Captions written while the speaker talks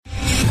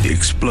the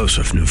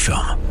explosive new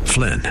film,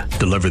 Flynn,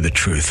 Deliver the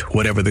Truth,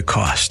 Whatever the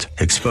Cost,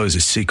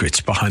 exposes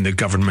secrets behind the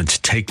government's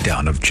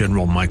takedown of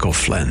General Michael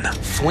Flynn.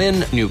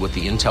 Flynn knew what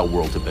the intel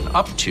world had been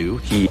up to.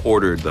 He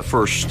ordered the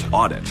first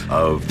audit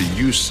of the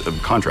use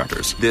of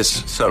contractors.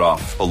 This set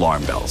off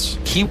alarm bells.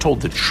 He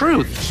told the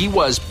truth. He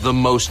was the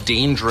most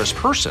dangerous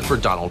person for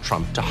Donald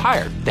Trump to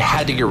hire. They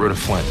had to get rid of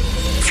Flynn.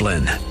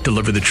 Flynn,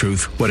 Deliver the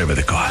Truth, Whatever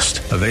the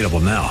Cost. Available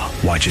now.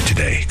 Watch it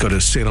today. Go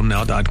to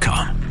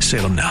salemnow.com.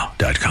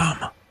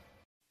 salemnow.com.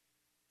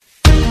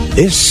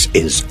 This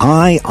is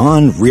Eye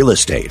on Real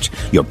Estate,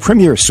 your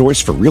premier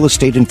source for real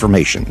estate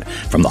information.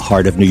 From the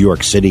heart of New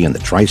York City and the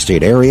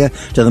tri-state area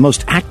to the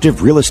most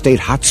active real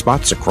estate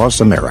hotspots across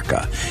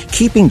America,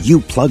 keeping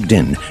you plugged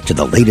in to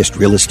the latest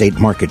real estate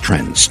market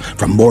trends,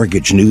 from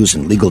mortgage news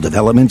and legal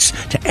developments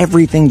to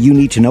everything you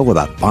need to know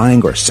about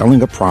buying or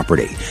selling a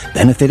property,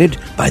 benefited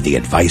by the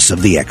advice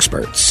of the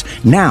experts.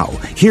 Now,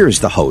 here's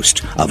the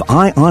host of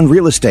Eye on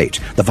Real Estate,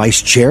 the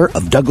vice chair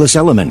of Douglas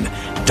Elliman,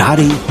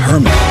 Dottie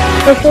Herman.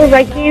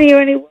 I can't hear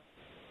anyone.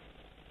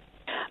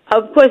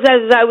 Of course,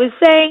 as I was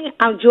saying,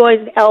 I'm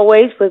joined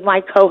always with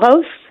my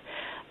co-host,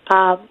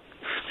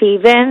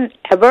 Stephen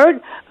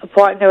Ebert, a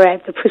partner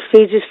at the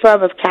prestigious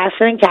firm of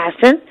Casson &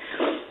 Casson.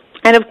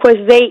 And, of course,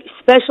 they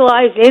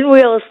specialize in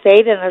real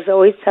estate, and as I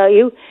always tell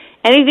you,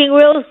 anything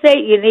real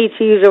estate, you need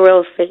to use a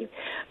real estate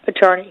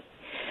attorney.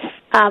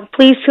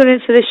 Please tune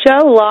into the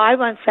show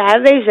live on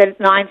Saturdays at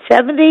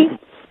 9:70.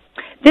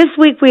 This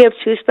week we have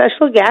two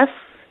special guests.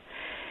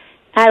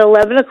 At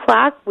 11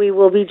 o'clock, we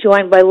will be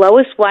joined by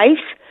Lois Weiss,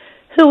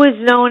 who is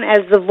known as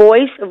the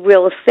voice of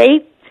real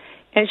estate,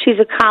 and she's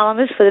a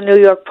columnist for the New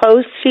York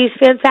Post. She's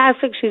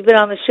fantastic. She's been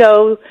on the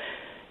show,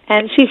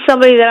 and she's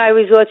somebody that I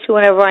resort to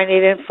whenever I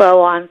need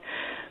info on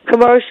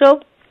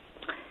commercial.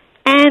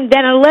 And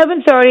then at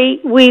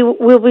 11:30, we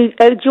will be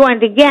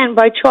joined again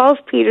by Charles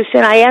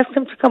Peterson. I asked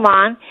him to come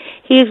on.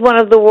 He's one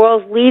of the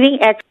world's leading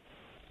experts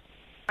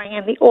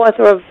and the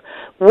author of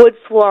Wood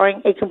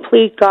Flooring, A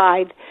Complete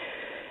Guide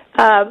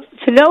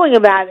to knowing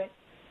about it.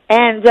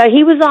 And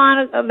he was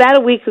on about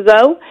a week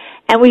ago,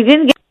 and we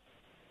didn't get.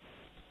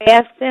 I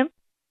asked him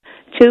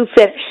to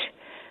finish.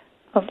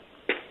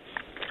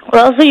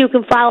 Also, you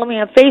can follow me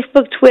on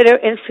Facebook, Twitter,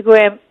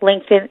 Instagram,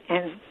 LinkedIn,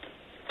 and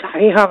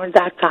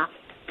DottieHerman.com.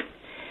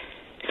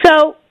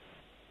 So,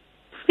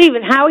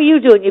 Stephen, how are you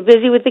doing? You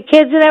busy with the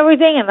kids and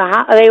everything? And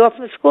are they off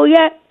from school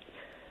yet?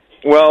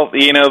 Well,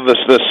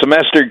 the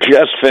semester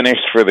just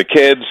finished for the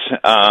kids.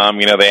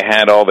 They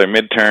had all their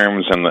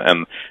midterms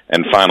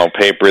and final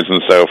papers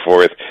and so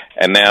forth,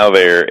 and now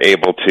they're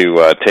able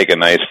to take a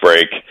nice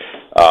break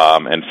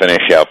and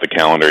finish out the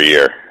calendar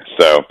year.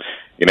 So,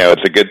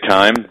 it's a good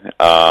time.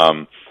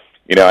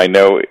 I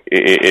know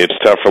it's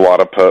tough for a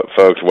lot of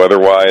folks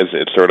weather-wise.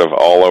 It's sort of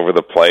all over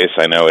the place.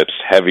 I know it's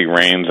heavy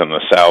rains in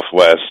the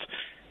southwest,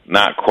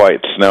 not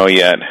quite snow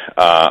yet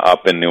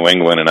up in New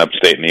England and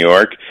upstate New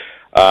York.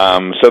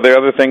 So there are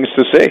other things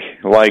to see,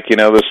 like,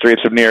 the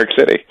streets of New York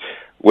City.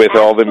 With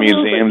all the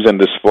museums and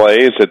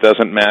displays, it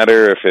doesn't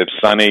matter if it's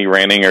sunny,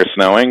 raining, or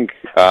snowing.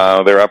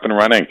 They're up and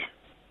running.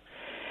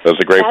 So it's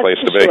a great place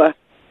to be. Sure.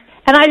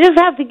 And I just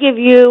have to give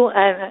you,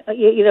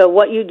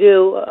 what you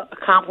do, a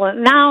compliment.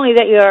 Not only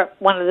that you're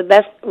one of the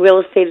best real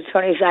estate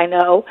attorneys I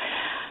know,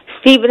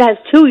 Stephen has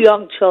two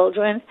young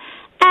children,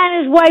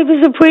 and his wife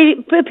is a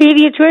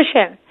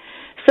pediatrician.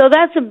 So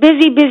that's a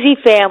busy, busy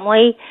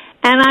family.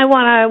 And I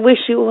want to wish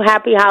you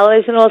happy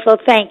holidays and also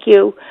thank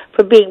you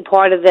for being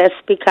part of this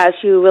because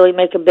you really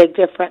make a big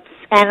difference.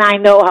 And I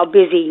know how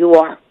busy you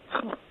are.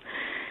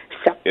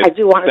 So I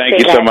do want to say that.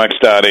 Thank you so much,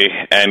 Dottie.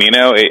 And,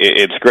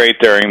 it's great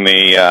during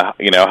the,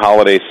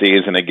 holiday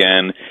season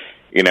again.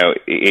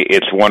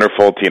 It's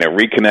wonderful to,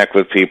 reconnect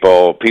with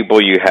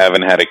people you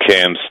haven't had a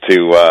chance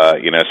to,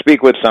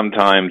 speak with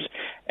sometimes.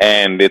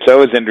 And it's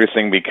always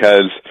interesting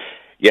because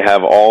you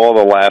have all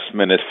the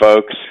last-minute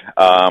folks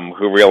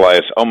who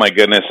realize, oh, my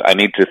goodness, I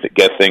need to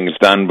get things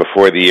done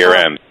before the year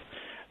ends.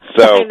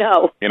 So, I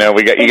know.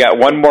 You got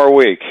one more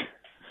week.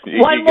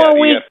 You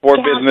got 4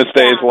 business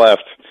days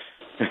left.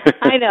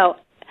 I know.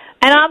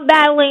 And I'm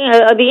battling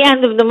the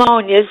end of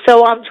pneumonia,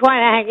 so I'm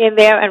trying to hang in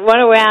there and run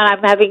around.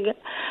 I'm having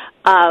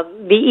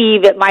the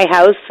Eve at my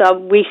house.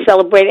 We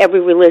celebrate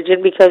every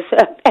religion because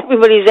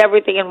everybody's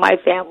everything in my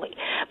family.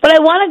 But I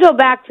want to go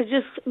back to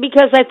just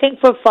because I think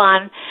for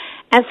fun,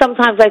 and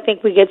sometimes I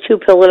think we get too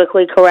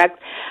politically correct,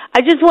 I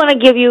just want to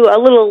give you a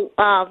little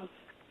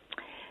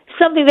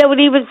something that would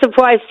even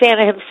surprise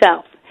Santa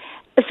himself.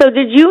 So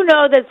did you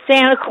know that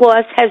Santa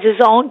Claus has his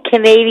own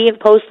Canadian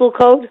postal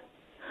code,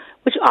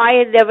 which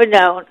I had never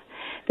known?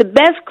 The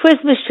best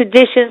Christmas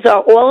traditions are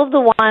all of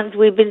the ones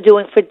we've been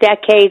doing for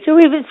decades or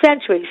even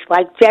centuries,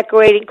 like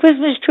decorating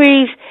Christmas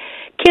trees,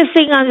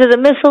 kissing under the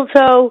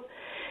mistletoe,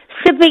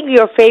 sipping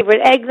your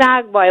favorite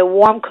eggnog by a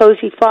warm,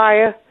 cozy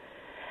fire.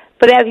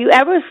 But have you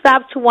ever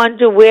stopped to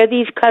wonder where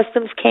these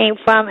customs came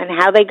from and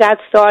how they got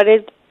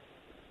started?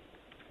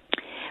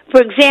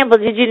 For example,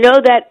 did you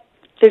know that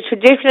the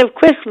tradition of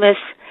Christmas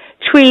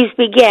trees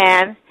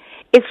began?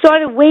 It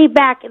started way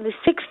back in the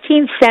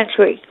 16th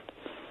century.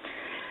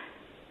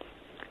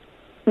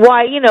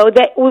 why,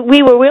 that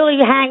we were really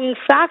hanging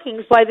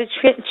stockings by the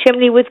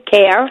chimney with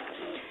care.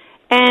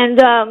 And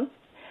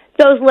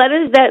those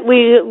letters that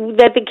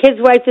the kids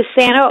write to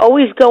Santa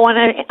always go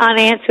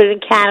unanswered in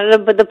Canada,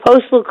 but the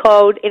postal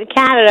code in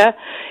Canada,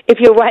 if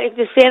you're writing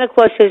to Santa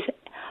Claus, says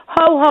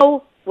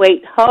ho,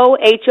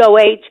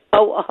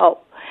 H-O-H-O-O.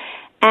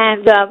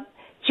 And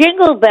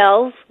Jingle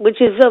Bells,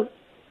 which is a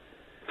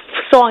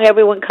song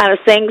everyone kind of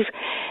sings,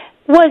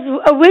 was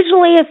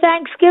originally a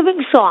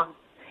Thanksgiving song.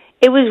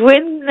 It was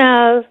written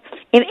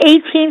in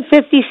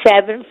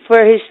 1857 for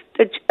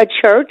a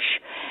church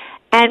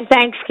and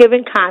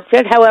Thanksgiving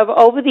concert. However,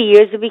 over the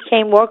years, it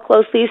became more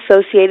closely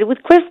associated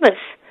with Christmas.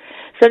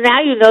 So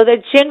now you know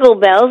that Jingle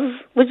Bells,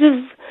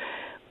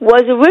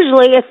 was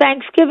originally a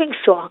Thanksgiving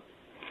song.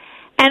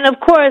 And of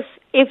course,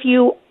 if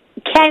you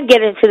can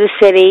get into the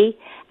city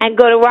and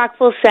go to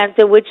Rockville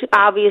Center, which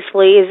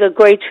obviously is a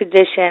great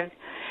tradition,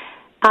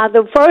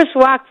 the first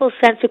Rockville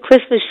Center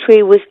Christmas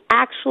tree was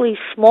actually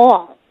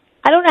small.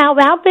 I don't know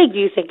how big do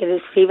you think it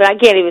is, Stephen? I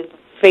can't even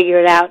figure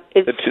it out.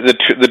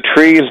 The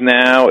trees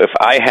now, if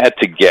I had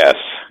to guess,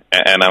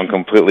 and I'm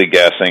completely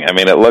guessing, I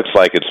mean, it looks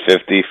like it's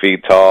 50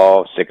 feet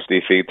tall,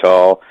 60 feet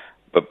tall,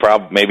 but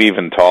maybe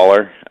even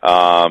taller.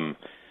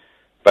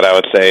 But I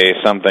would say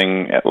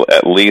something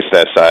at least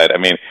that size. I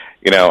mean,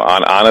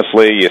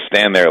 honestly, you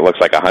stand there, it looks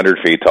like 100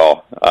 feet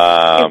tall.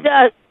 It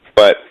does.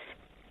 But,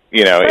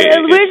 it's so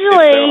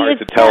hard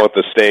to tell with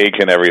the stage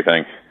and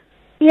everything.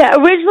 Yeah,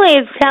 originally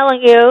it's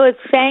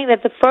saying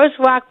that the first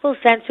Rockville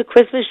Center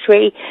Christmas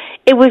tree,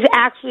 it was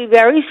actually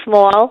very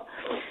small,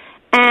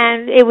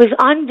 and it was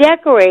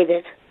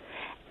undecorated.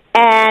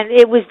 And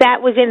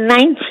that was in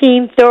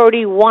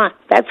 1931.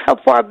 That's how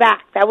far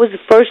back. That was the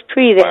first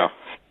tree there. Wow.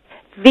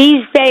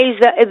 These days,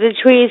 the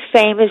tree is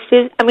famous.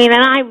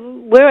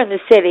 We're in the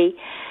city,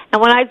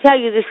 and when I tell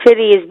you the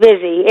city is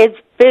busy, it's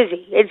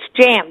busy. It's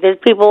jammed. There's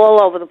people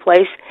all over the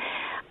place.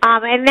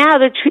 And now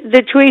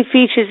the tree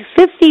features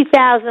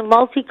 50,000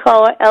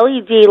 multicolor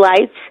LED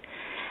lights.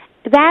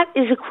 That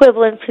is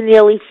equivalent to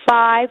nearly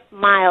 5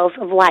 miles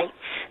of lights.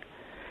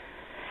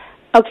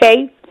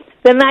 Okay?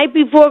 The Night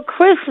Before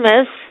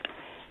Christmas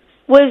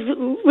was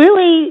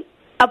really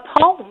a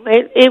poem.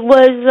 It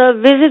was a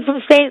visit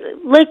from St.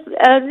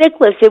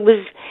 Nicholas.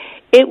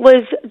 It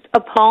was a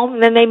poem,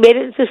 and then they made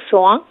it into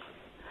song.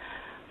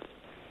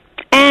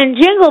 And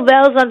Jingle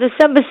Bells on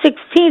December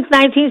 16th,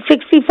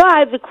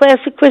 1965, the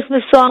classic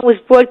Christmas song was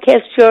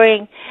broadcast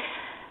during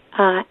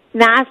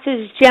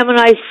NASA's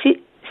Gemini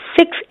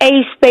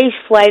 6A space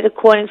flight,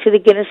 according to the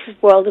Guinness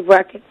World of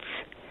Records.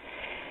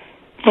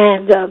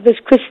 And this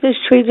Christmas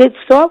tree did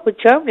start with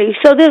Germany.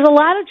 So there's a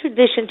lot of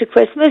tradition to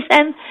Christmas,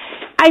 and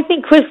I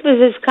think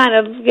Christmas is kind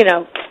of,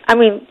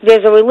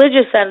 there's a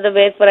religious end of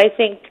it, but I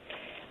think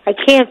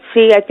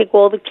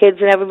all the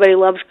kids and everybody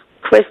loves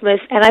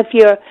Christmas. And if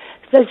you're,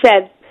 as I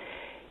said,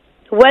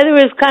 the weather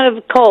is kind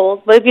of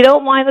cold, but if you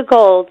don't mind the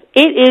cold,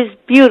 it is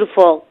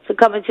beautiful to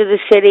come into the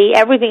city.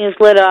 Everything is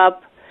lit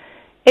up.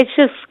 It's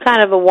just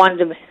kind of a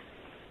wonderment.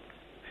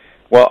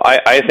 Well,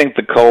 I think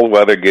the cold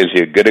weather gives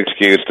you a good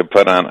excuse to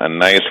put on a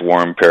nice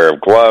warm pair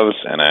of gloves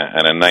and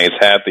a nice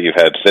hat that you've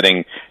had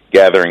sitting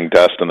gathering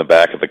dust in the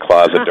back of the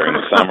closet during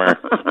the summer.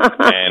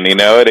 And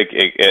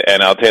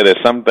and I'll tell you,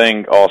 there's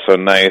something also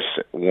nice,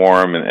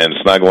 warm, and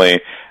snuggly.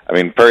 I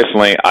mean,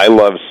 personally, I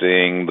love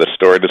seeing the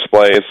store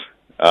displays.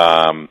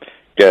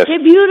 They're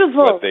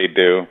beautiful. What they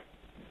do.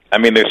 I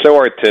mean, they're so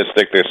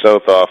artistic. They're so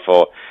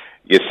thoughtful.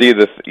 You see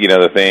the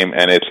theme,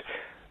 and it's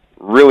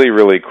really,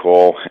 really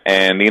cool.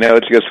 And,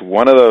 it's just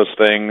one of those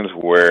things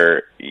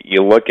where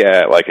you look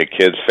at, like, a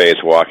kid's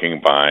face walking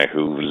by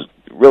who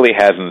really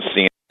hasn't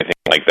seen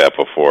anything like that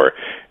before,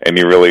 and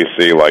you really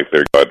see, like,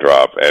 their jaw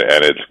drop.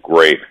 And it's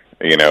great,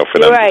 for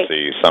them to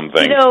see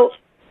something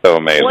so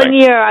amazing. One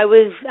year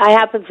I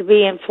happened to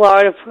be in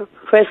Florida for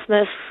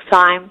Christmas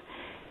time,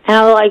 and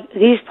I was like,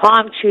 these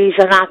palm trees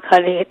are not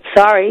cutting it.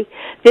 Sorry.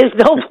 There's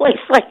no place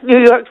like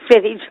New York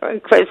City during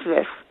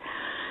Christmas.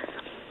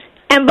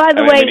 And by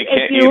the way,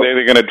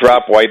 they're going to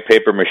drop white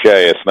paper mache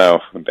of snow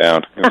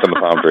down from the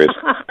palm trees.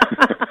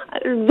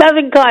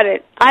 Doesn't cut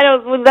it.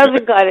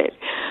 Doesn't cut it.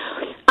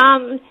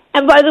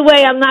 And by the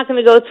way, I'm not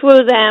going to go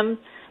through them,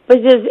 but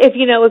just if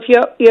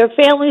your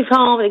family's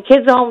home, the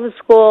kids are home from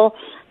school,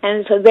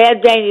 and it's a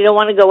bad day and you don't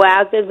want to go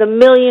out, there's a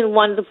million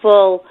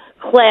wonderful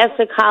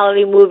classic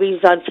holiday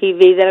movies on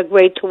TV that are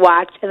great to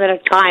watch and that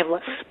are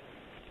timeless.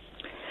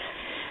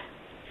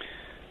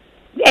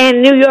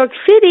 And New York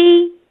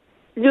City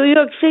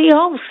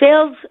home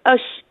sales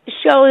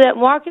show that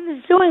market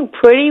is doing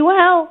pretty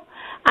well.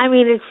 I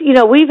mean, it's,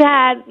 we've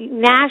had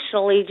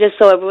nationally, just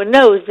so everyone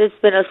knows, it's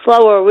been a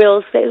slower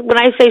real estate. When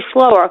I say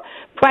slower,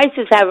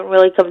 prices haven't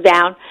really come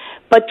down,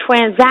 but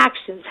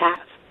transactions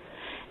have.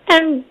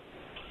 And,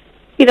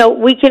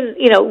 we can,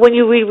 when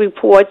you read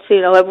reports,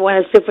 everyone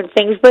has different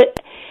things, but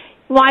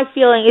my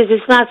feeling is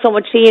it's not so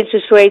much the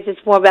interest rates,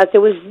 it's more about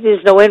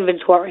there's no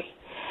inventory.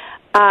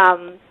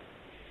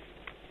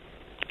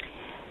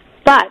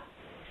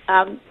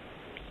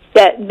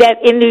 that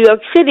in New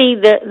York City,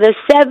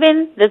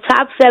 the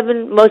top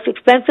 7 most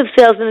expensive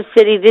sales in the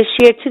city this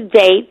year to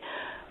date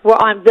were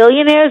on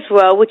Billionaires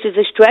Row, which is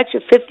a stretch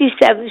of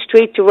 57th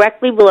Street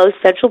directly below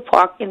Central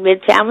Park in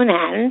Midtown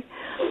Manhattan.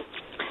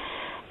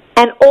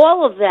 And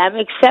all of them,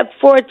 except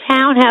for a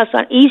townhouse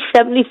on East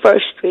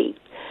 71st Street,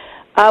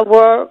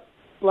 were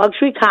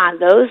luxury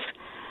condos,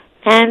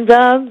 and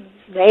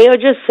they are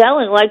just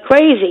selling like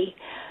crazy.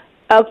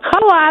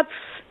 Co-ops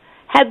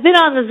have been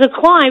on the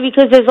decline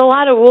because there's a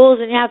lot of rules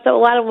and you have to have a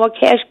lot of more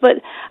cash.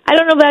 But I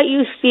don't know about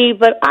you, Steve,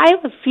 but I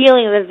have a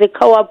feeling that the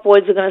co-op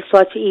boards are going to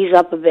start to ease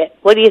up a bit.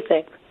 What do you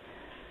think?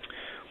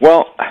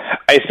 Well,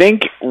 I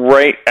think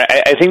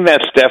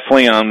that's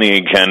definitely on the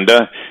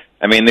agenda.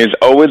 I mean, there's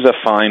always a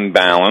fine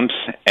balance,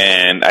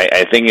 and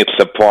I think it's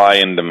supply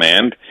and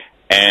demand.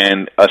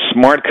 And a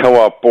smart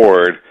co-op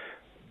board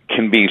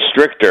can be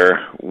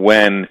stricter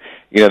when,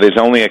 there's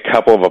only a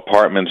couple of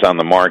apartments on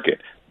the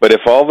market. But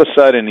if all of a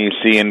sudden you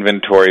see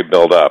inventory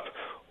build up,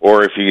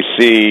 or if you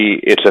see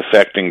it's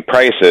affecting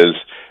prices,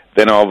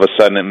 then all of a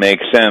sudden it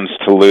makes sense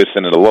to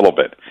loosen it a little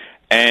bit.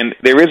 And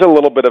there is a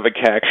little bit of a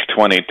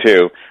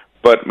catch-22,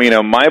 but,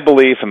 my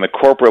belief in the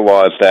corporate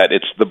law is that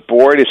the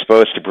board is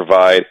supposed to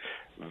provide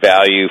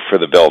value for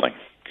the building.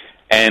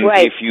 And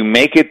right. If you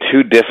make it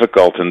too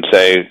difficult and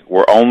say,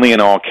 we're only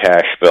an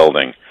all-cash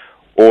building,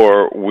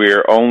 or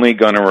we're only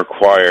going to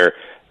require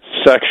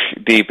such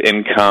deep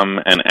income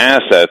and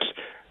assets,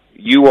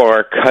 you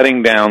are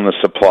cutting down the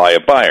supply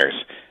of buyers.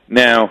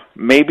 Now,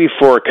 maybe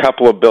for a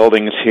couple of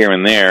buildings here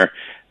and there,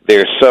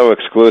 they're so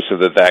exclusive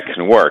that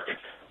can work.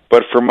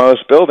 But for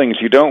most buildings,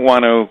 you don't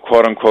want to,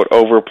 quote-unquote,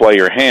 overplay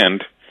your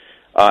hand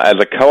as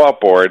a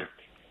co-op board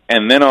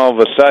and then all of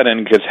a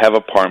sudden just have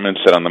apartments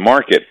sit on the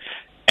market.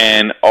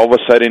 And all of a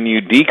sudden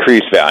you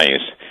decrease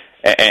values.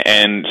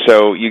 And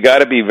so you got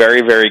to be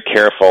very, very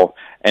careful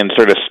and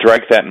sort of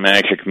strike that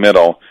magic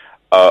middle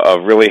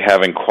of really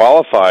having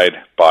qualified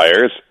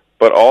buyers,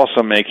 but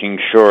also making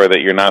sure that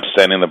you're not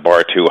setting the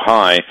bar too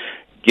high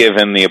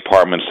given the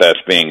apartments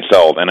that's being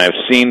sold. And I've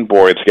seen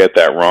boards get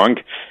that wrong,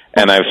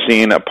 and I've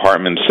seen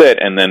apartments sit,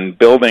 and then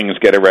buildings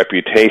get a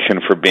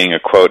reputation for being a,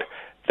 quote,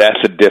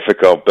 that's a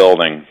difficult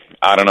building.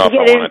 I don't know if I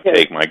want to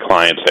take my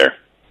clients there.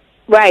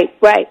 Right.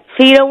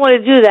 So you don't want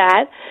to do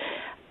that.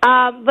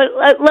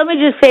 But let me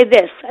just say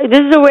this. This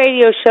is a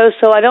radio show,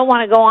 so I don't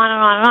want to go on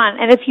and on and on.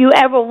 And if you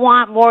ever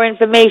want more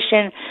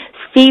information,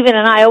 Stephen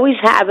and I always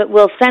have it.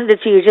 We'll send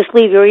it to you. Just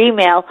leave your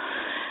email.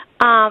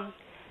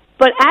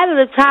 But out of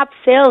the top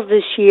sales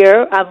this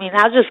year, I mean,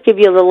 I'll just give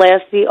you the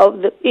last,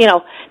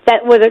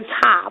 that were the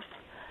top,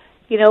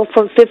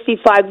 from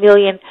 $55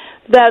 million.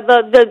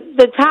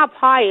 The top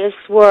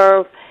highest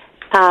were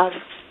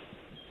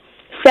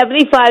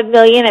 $75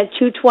 million at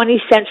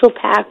 220 Central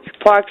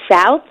Park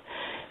South,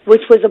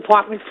 which was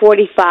apartment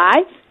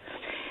 45,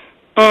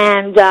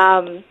 and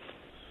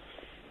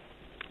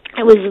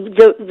it was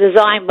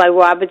designed by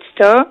Robert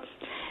Sturm.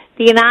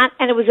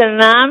 And it was an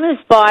anonymous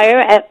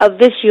buyer of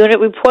this unit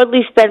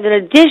reportedly spent an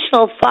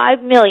additional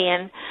 $5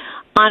 million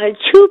on a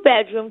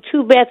 2-bedroom,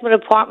 2-bathroom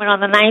apartment on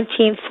the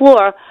 19th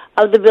floor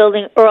of the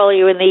building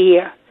earlier in the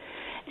year.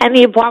 And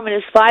the apartment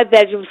is 5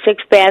 bedrooms,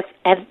 6 baths,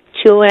 and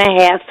 6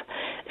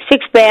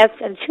 baths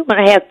and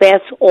 2.5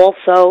 baths.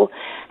 Also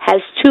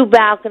has 2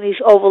 balconies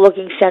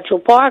overlooking Central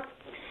Park.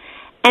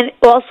 And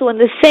also in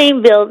the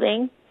same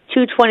building,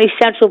 220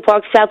 Central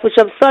Park South, which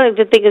I'm starting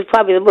to think is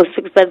probably the most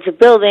expensive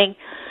building.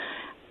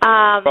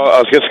 Well,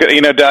 I was just,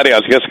 Dottie, I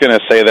was just going to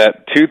say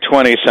that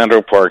 220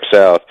 Central Park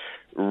South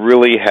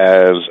really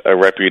has a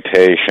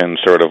reputation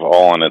sort of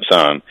all on its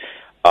own.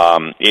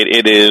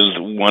 It is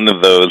one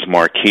of those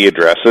marquee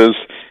addresses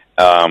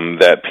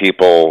that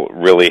people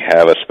really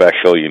have a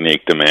special,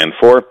 unique demand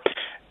for.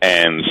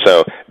 And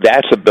so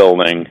that's a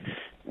building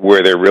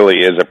where there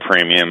really is a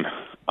premium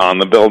on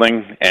the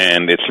building,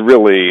 and it's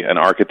really an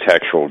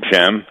architectural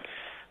gem,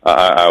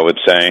 I would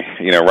say.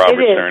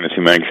 Robert Stern, as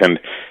you mentioned,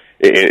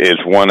 is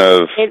one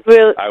of, I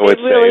would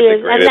say, the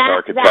greatest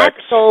architects. That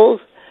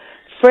sold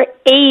for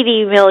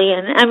 $80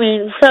 million. I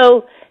mean,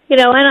 so, in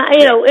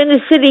the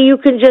city you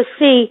can just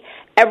see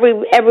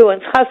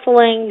everyone's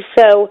hustling.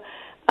 So,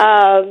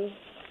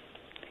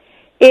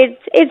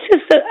 it's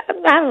just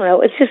I don't know.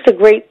 It's just a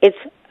great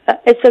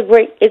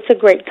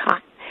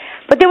time.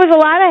 But there was a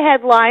lot of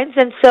headlines,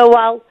 and so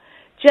I'll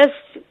just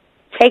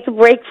take a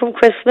break from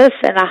Christmas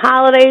and the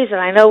holidays.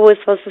 And I know we're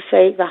supposed to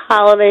say the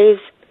holidays.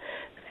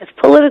 It's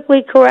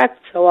politically correct,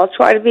 so I'll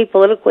try to be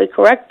politically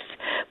correct.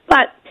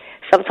 But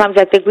sometimes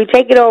I think we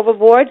take it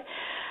overboard.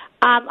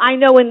 I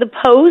know in the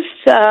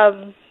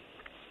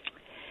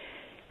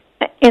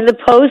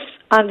Post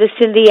under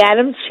Cindy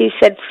Adams, she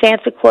said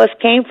Santa Claus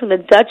came from the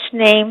Dutch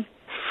name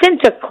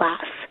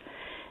Sinterklaas.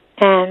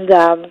 And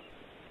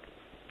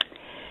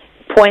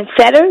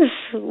poinsettias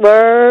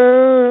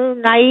were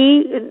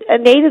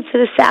native to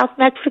the South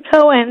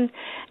Mexico and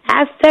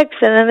Aztecs,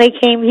 and then they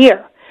came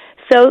here.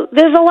 So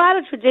there's a lot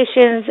of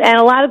traditions, and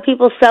a lot of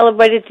people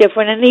celebrate it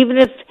different. And even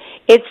if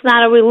It's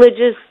not a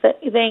religious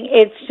thing.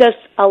 It's just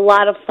a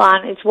lot of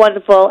fun. It's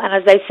wonderful. And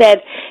as I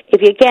said,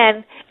 if you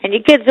can, and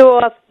your kids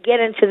are off, get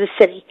into the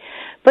city.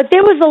 But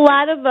there was a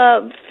lot of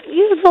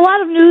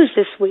news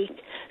this week.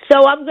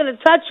 So I'm going to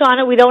touch on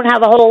it. We don't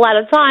have a whole lot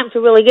of time to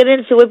really get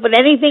into it, but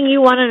anything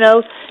you want to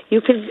know,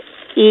 you can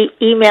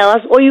email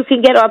us, or you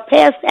can get our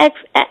past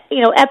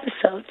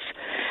episodes.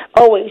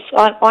 Always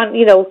on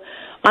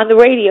the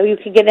radio, you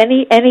can get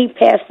any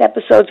past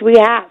episodes we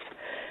have.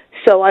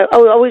 So I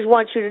always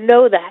want you to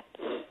know that.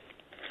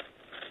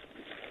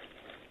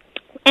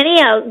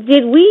 Anyhow,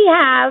 did we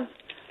have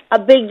a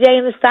big day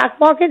in the stock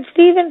market,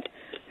 Stephen?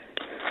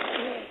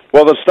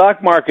 Well, the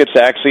stock market's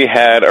actually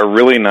had a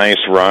really nice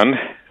run,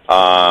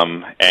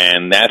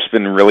 and that's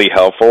been really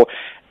helpful.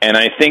 And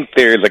I think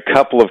there's a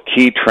couple of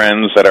key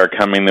trends that are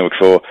coming which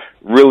will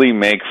really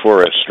make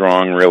for a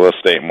strong real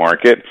estate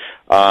market.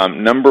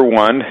 Number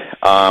one,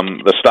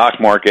 the stock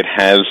market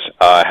has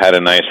had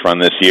a nice run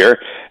this year,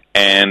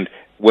 and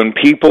when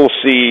people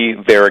see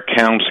their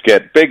accounts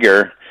get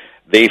bigger,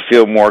 they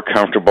feel more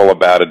comfortable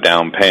about a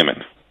down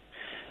payment.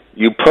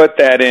 You put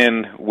that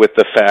in with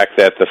the fact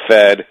that the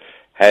Fed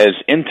has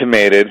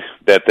intimated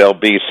that there'll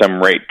be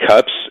some rate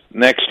cuts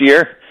next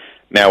year.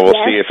 Now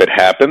we'll see if it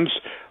happens,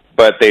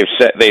 but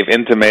they've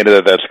intimated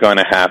that that's going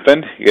to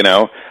happen.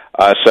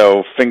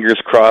 So fingers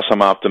crossed.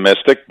 I'm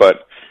optimistic,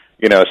 but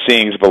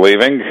seeing's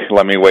believing.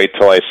 Let me wait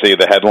till I see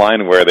the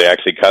headline where they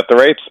actually cut the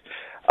rates.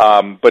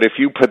 But if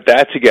you put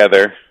that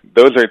together,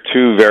 those are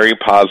two very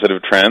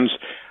positive trends.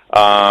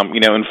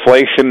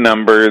 Inflation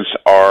numbers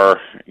are,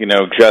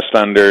 just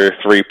under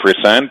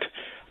 3%,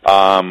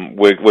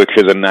 which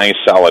is a nice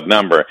solid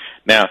number.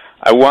 Now,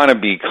 I want to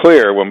be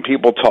clear, when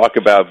people talk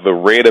about the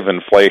rate of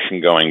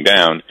inflation going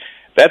down,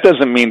 that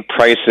doesn't mean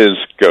prices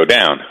go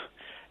down.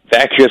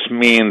 That just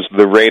means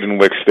the rate in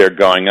which they're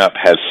going up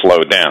has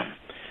slowed down.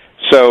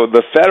 So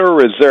the Federal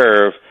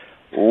Reserve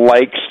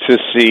likes to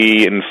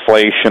see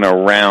inflation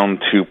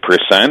around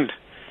 2%.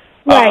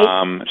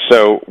 Right.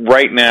 So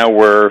right now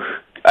we're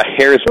a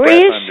hair's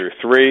breadth under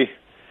 3.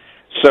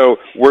 So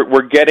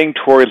we're getting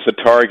towards the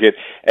target.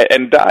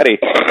 And Dottie,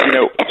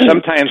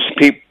 sometimes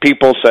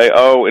people say,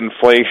 "Oh,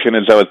 inflation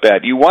is always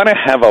bad." You want to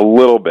have a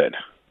little bit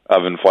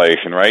of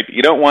inflation, right?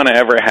 You don't want to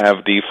ever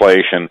have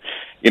deflation.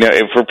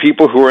 For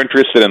people who are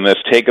interested in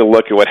this, take a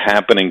look at what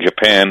happened in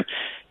Japan.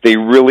 They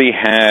really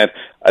had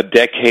a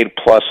decade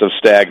plus of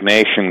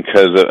stagnation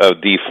because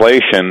of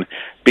deflation.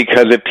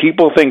 Because if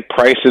people think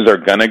prices are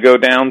going to go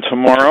down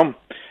tomorrow,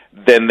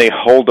 then they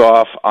hold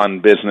off on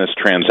business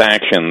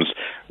transactions,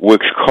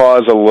 which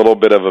cause a little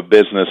bit of a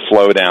business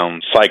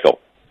slowdown cycle.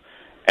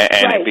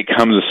 And It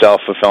becomes a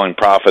self-fulfilling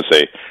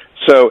prophecy.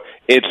 So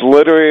it's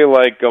literally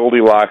like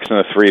Goldilocks and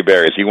the Three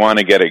Bears. You want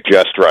to get it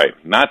just right.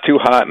 Not too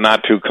hot,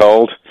 not too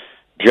cold,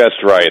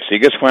 just right. So you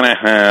just want to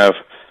have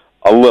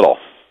a little,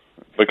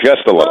 but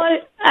just a little.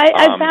 Well,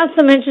 I found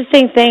some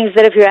interesting things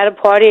that if you're at a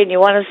party and you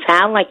want to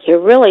sound like you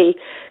really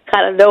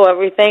kind of know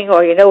everything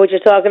or you know what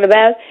you're talking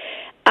about,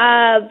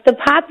 the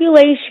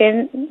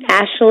population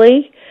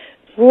nationally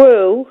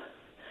grew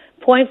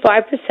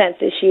 0.5%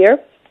 this year.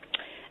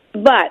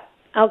 But,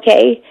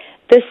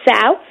 the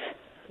South,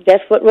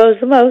 guess what rose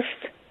the most?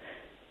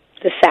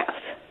 The South.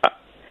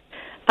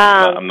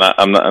 I'm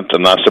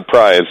not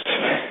surprised.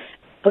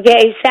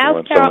 Okay,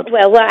 South Carolina.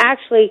 Well,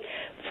 actually,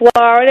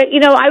 Florida.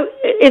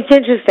 It's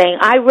interesting.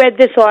 I read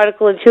this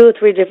article in 2 or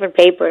 3 different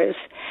papers,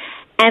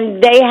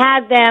 and they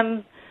had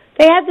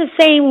the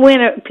same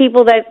winner,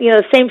 people that,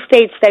 same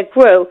states that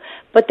grew,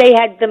 but they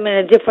had them in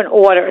a different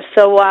order.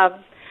 So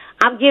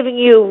I'm giving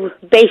you,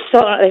 based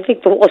on, I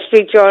think, the Wall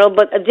Street Journal,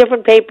 but a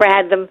different paper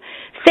had them,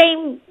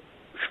 same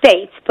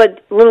states,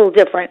 but a little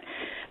different.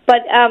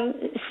 But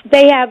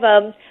they have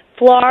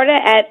Florida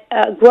at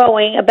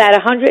growing about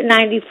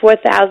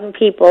 194,000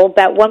 people,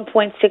 about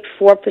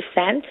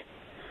 1.64%.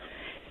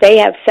 They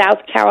have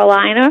South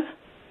Carolina.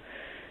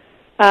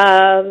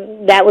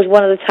 That was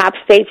one of the top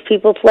states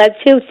people fled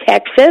to.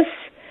 Texas,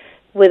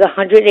 with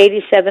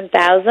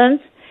 187,000,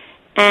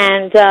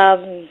 and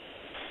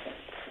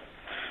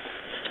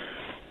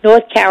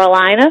North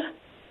Carolina,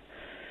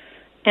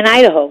 and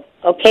Idaho.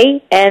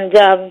 Okay, and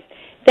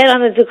then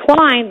on the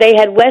decline, they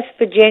had West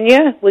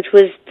Virginia, which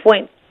was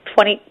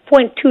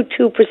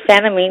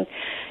 0.22%.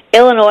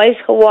 Illinois,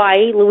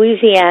 Hawaii,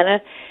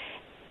 Louisiana,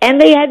 and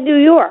they had New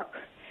York.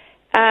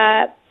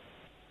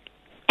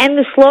 And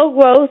the slow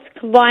growth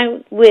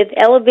combined with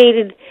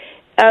elevated,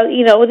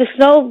 the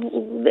snow,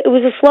 it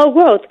was a slow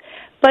growth.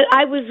 But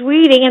I was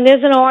reading, and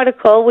there's an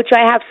article, which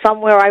I have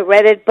somewhere, I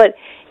read it, but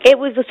it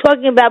was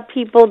talking about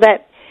people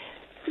that,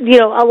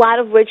 a lot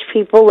of rich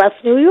people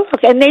left New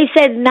York. And they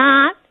said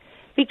not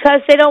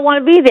because they don't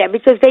want to be there,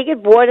 because they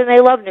get bored and they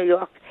love New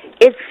York.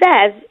 It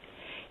says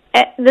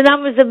the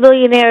numbers of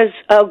millionaires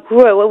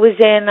grew. It was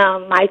in,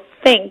 I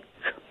think,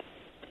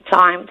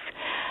 Times.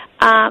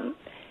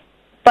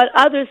 But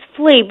others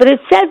flee. But it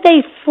said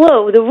they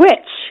flew, the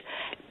rich.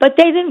 But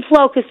they didn't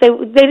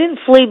they didn't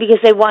flee because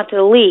they wanted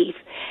to leave.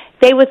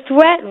 They were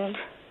threatened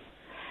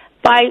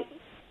by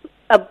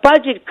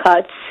budget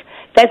cuts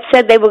that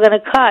said they were going to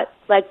cut,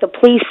 like the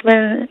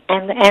policemen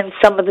and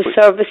some of the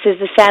services,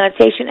 the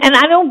sanitation. And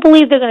I don't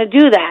believe they're going to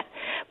do that.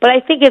 But I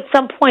think at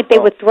some point they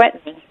were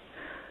threatening.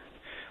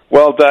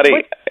 Well,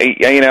 Dottie,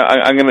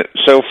 I'm going to.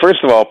 So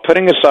first of all,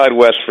 putting aside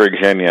West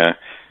Virginia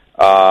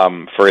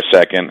for a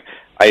second,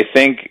 I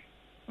think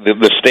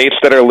the states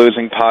that are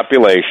losing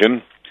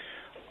population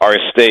are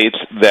states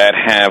that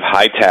have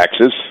high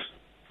taxes,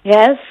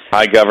 yes,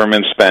 high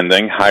government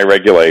spending, high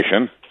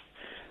regulation,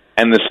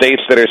 and the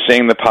states that are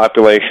seeing the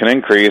population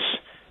increase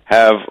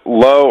have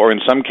low, or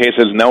in some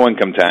cases, no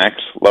income tax,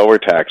 lower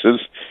taxes,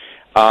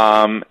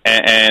 and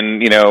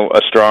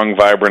a strong,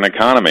 vibrant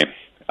economy.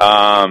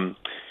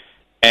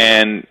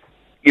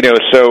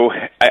 So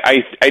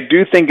I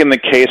do think in the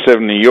case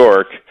of New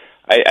York,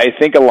 I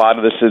think a lot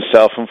of this is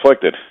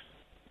self-inflicted,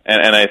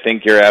 and I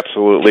think you're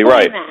absolutely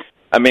right.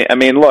 I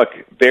mean, look,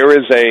 there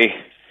is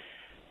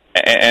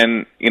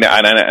and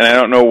I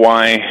don't know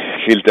why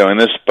she's doing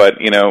this, but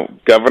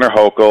Governor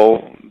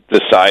Hochul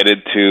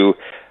decided to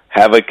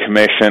have a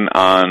commission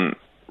on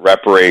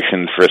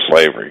reparations for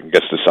slavery. It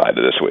gets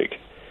decided this week.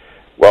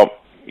 Well,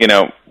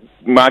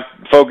 not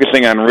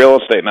focusing on real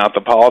estate, not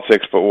the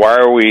politics, but why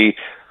are we,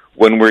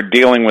 when we're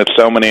dealing with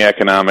so many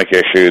economic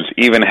issues,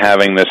 even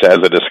having this as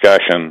a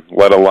discussion,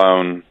 let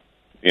alone,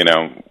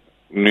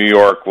 New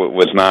York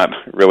was not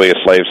really a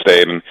slave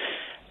state and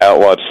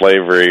outlawed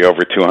slavery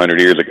over 200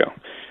 years ago.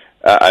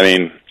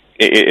 And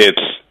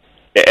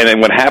then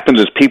what happens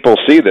is people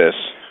see this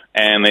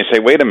and they say,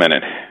 wait a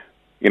minute,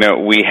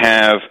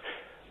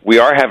 we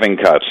are having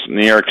cuts.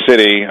 New York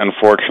City,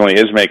 unfortunately,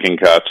 is making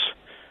cuts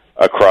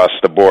across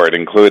the board,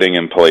 including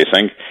in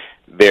policing.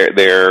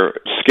 They're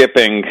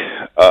skipping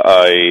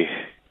a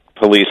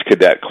police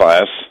cadet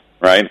class,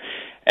 right?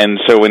 And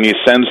so when you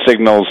send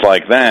signals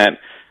like that,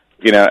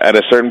 at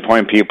a certain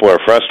point people are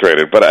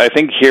frustrated. But I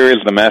think here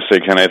is the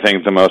message, and I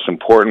think the most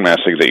important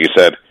message that you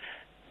said.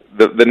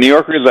 The New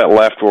Yorkers that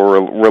left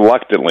were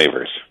reluctant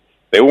leavers.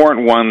 They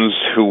weren't ones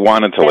who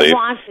wanted to leave.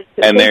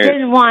 They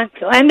didn't want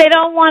to. And they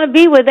don't want to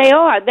be where they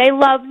are. They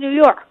love New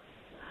York.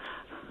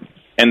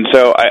 And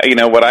so,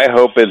 what I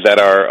hope is that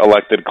our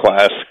elected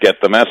class get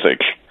the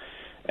message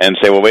and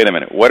say, well, wait a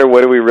minute, what are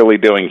we really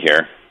doing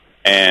here?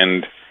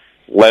 And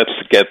let's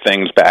get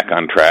things back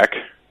on track.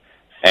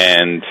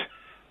 And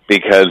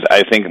because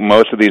I think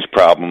most of these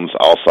problems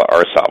also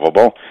are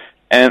solvable.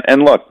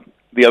 And look,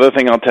 the other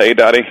thing I'll tell you,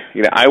 Dottie,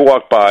 I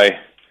walk by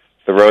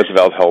the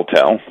Roosevelt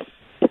Hotel,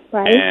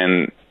 right,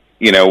 and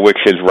which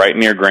is right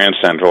near Grand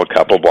Central, a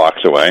couple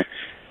blocks away,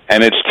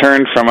 and it's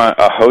turned from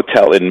a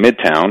hotel in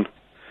Midtown,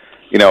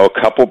 a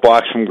couple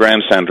blocks from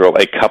Grand Central,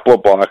 a couple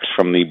of blocks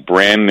from the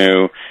brand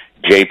new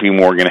J.P.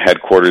 Morgan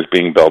headquarters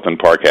being built in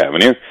Park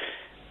Avenue,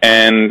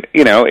 and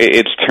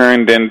it's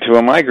turned into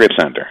a migrant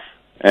center,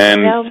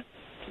 and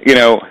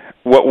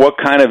What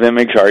kind of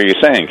image are you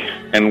saying?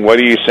 And what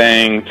are you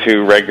saying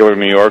to regular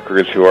New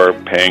Yorkers who are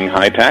paying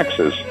high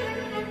taxes?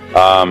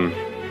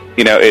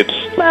 It's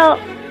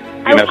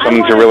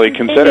something to really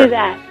consider.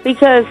 That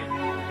because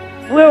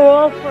we're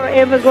all for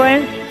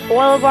immigrants.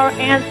 All of our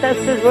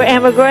ancestors were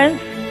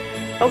immigrants.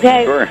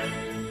 Okay. Sure.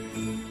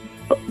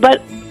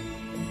 But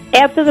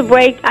after the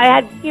break,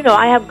 I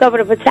have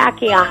Governor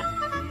Pataki on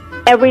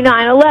every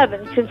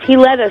 9/11 since he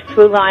led us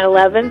through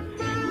 9/11.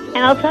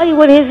 And I'll tell you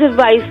what his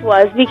advice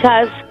was,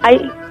 because I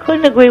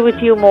couldn't agree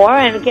with you more.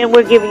 And again,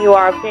 we're giving you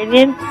our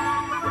opinion.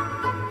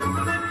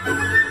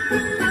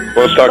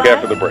 Well, let's talk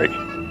after the break.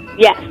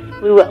 Yes,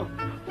 we will.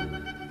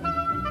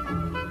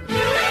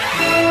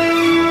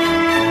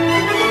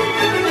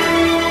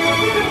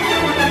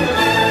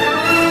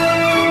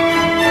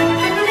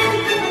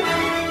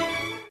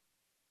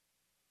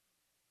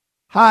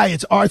 Hi,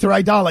 it's Arthur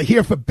Aidala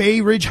here for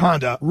Bay Ridge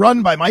Honda,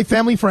 run by my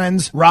family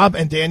friends, Rob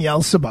and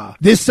Danielle Sabah.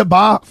 This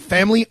Sabah,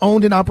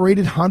 family-owned and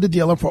operated Honda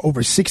dealer for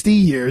over 60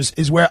 years,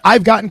 is where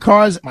I've gotten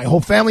cars, my whole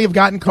family have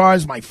gotten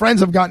cars, my friends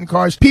have gotten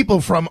cars,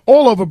 people from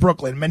all over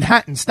Brooklyn,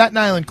 Manhattan, Staten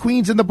Island,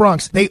 Queens, and the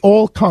Bronx, they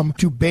all come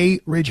to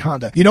Bay Ridge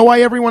Honda. You know why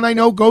everyone I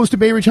know goes to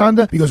Bay Ridge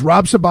Honda? Because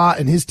Rob Sabah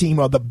and his team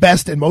are the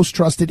best and most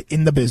trusted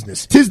in the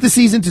business. 'Tis the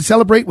season to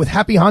celebrate with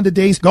Happy Honda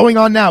Days going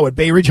on now at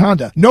Bay Ridge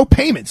Honda. No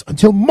payments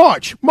until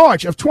March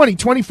of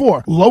 2024.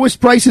 Lowest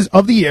prices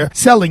of the year,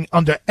 selling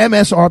under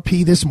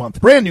MSRP this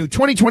month. Brand new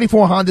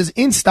 2024 Hondas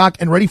in stock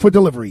and ready for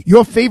delivery.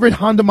 Your favorite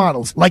Honda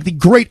models like the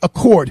Great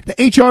Accord, the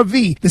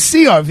HR-V, the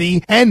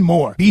CR-V, and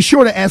more. Be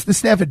sure to ask the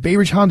staff at Bay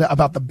Ridge Honda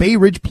about the Bay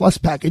Ridge Plus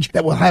package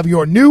that will have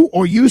your new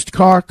or used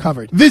car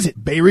covered.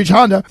 Visit Bay Ridge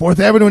Honda, 4th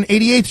Avenue and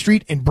 88th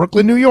Street in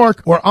Brooklyn, New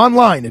York, or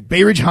online at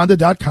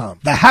BayRidgeHonda.com.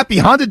 The Happy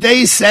Honda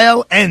Days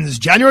sale ends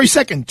January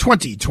 2nd,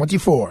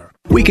 2024.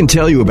 We can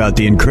tell you about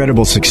the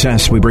incredible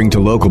success we bring to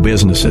local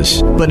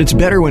businesses, but it's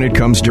better when it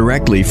comes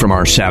directly from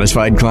our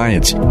satisfied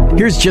clients.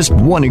 Here's just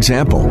one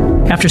example.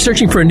 After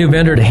searching for a new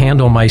vendor to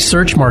handle my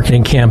search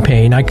marketing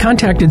campaign, I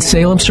contacted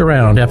Salem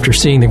Surround after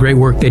seeing the great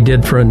work they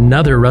did for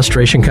another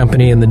restoration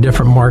company in the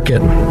different market.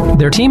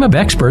 Their team of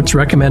experts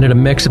recommended a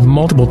mix of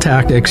multiple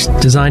tactics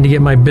designed to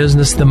get my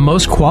business the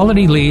most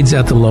quality leads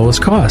at the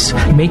lowest cost,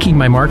 making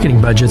my marketing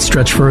budget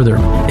stretch further.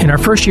 In our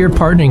first year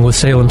partnering with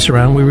Salem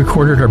Surround, we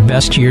recorded our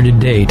best year to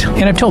date.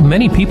 And I've told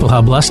many people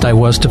how blessed I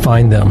was to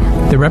find them.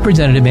 The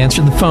representative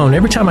answered the phone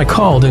every time I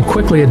called and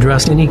quickly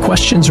addressed any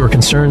questions or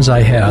concerns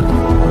I had.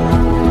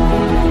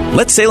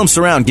 Let Salem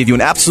Surround give you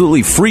an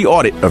absolutely free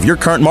audit of your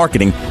current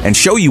marketing and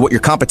show you what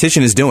your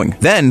competition is doing.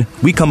 Then,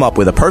 we come up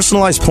with a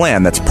personalized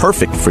plan that's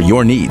perfect for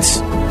your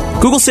needs.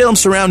 Google Salem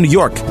Surround New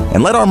York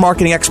and let our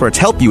marketing experts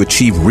help you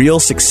achieve real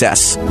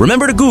success.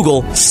 Remember to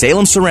Google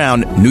Salem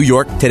Surround New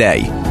York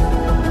today.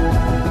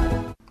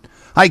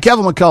 Hi,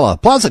 Kevin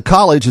McCullough. Plaza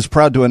College is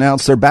proud to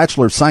announce their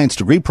Bachelor of Science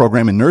degree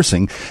program in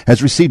nursing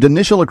has received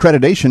initial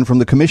accreditation from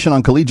the Commission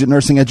on Collegiate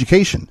Nursing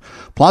Education.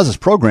 Plaza's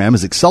program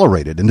is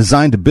accelerated and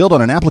designed to build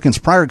on an applicant's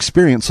prior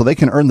experience so they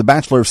can earn the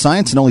Bachelor of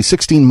Science in only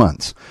 16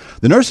 months.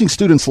 The nursing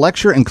students'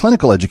 lecture and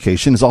clinical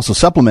education is also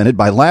supplemented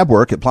by lab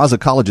work at Plaza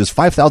College's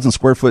 5,000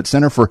 square foot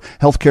Center for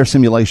Healthcare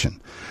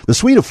Simulation. The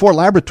suite of 4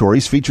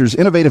 laboratories features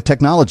innovative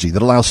technology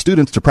that allows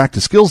students to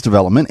practice skills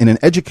development in an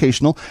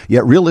educational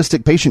yet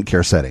realistic patient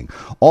care setting.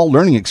 All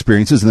learning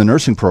experiences in the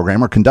nursing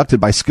program are conducted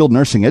by skilled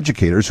nursing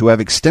educators who have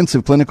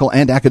extensive clinical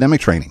and academic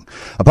training.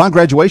 Upon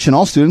graduation,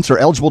 all students are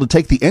eligible to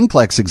take the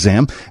NCLEX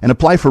exam and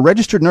apply for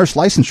registered nurse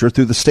licensure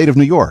through the state of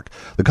New York.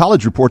 The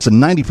college reports a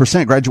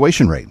 90%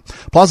 graduation rate.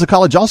 Plaza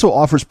College also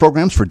offers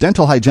programs for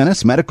dental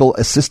hygienists, medical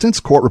assistants,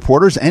 court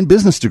reporters, and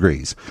business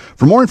degrees.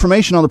 For more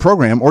information on the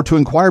program or to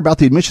inquire about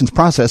the admissions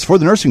process for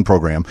the nursing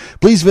program,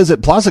 please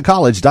visit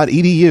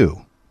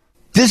plazacollege.edu.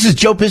 This is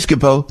Joe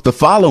Piscopo. The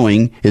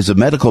following is a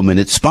Medical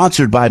Minute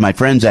sponsored by my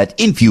friends at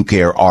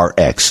InfuCare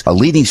RX, a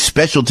leading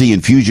specialty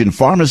infusion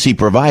pharmacy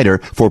provider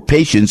for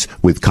patients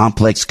with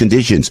complex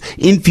conditions.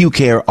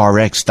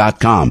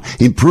 InfuCareRx.com,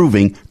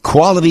 improving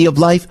quality of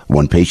life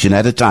one patient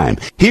at a time.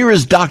 Here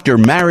is Dr.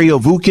 Mario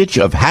Vukic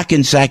of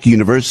Hackensack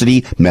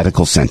University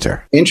Medical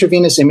Center.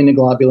 Intravenous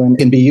immunoglobulin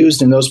can be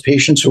used in those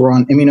patients who are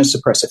on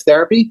immunosuppressive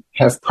therapy,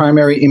 have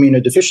primary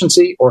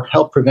immunodeficiency, or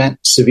help prevent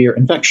severe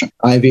infection.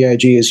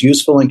 IVIG is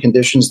useful in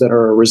conditions that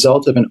are a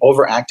result of an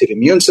overactive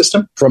immune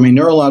system. From a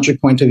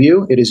neurologic point of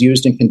view, it is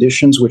used in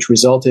conditions which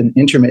result in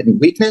intermittent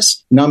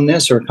weakness,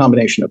 numbness, or a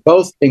combination of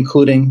both,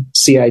 including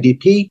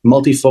CIDP,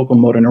 multifocal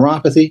motor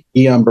neuropathy,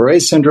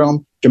 Guillain-Barré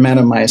syndrome,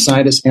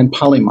 dermatomyositis, and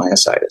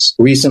polymyositis.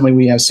 Recently,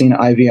 we have seen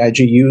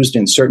IVIG used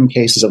in certain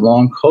cases of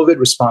long COVID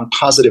respond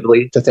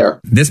positively to therapy.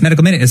 This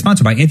Medical Minute is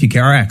sponsored by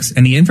InfuCare RX,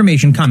 and the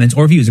information, comments,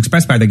 or views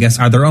expressed by the guests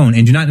are their own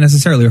and do not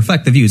necessarily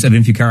reflect the views of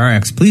InfuCare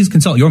RX. Please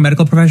consult your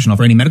medical professional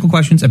for any medical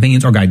questions,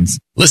 opinions, or guidance.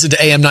 Listen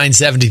to AM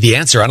 970 The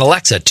Answer on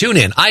Alexa,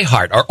 TuneIn,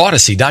 iHeart, or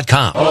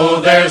Odyssey.com. Oh,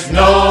 there's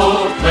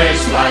no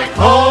place like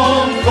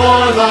home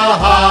for the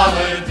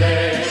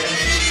holiday,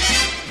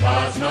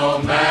 'cause no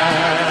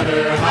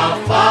matter how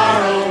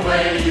far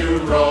away you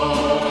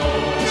roam,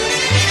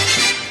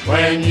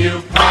 when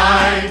you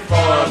pine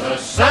for the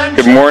sun.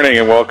 Good morning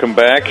and welcome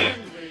back.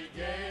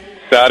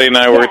 Dottie and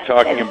I were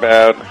talking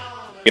about,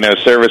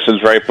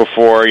 services right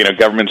before,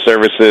 government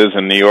services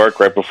in New York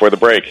right before the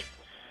break.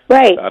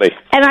 Right. Dottie.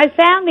 And I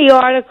found the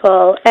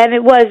article, and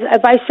it was,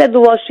 if I said the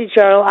Wall Street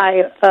Journal,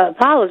 I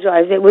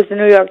apologize. It was the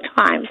New York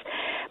Times.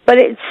 But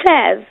it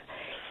says,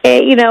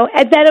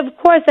 that, of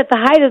course, at the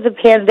height of the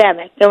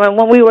pandemic, and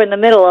when we were in the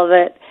middle of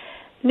it,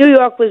 New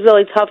York was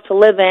really tough to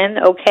live in,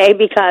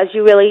 because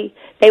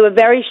they were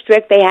very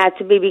strict. They had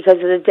to be because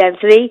of the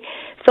density.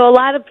 So a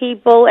lot of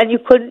people, and you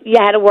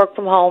had to work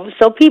from home.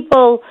 So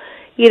people,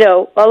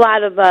 a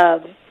lot of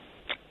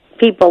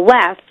people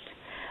left,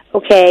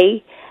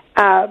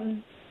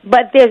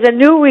 but there's a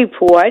new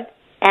report,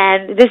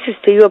 and this is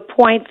to your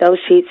point, though,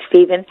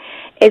 Stephen.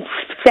 It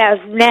says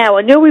now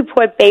a new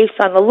report based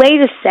on the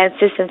latest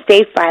census and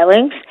state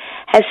filings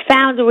has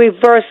found a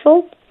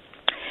reversal.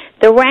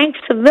 The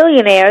ranks of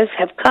millionaires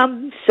have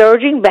come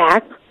surging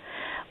back,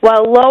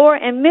 while lower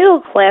and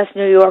middle-class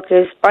New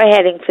Yorkers are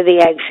heading for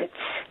the exits.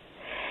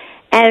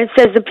 And it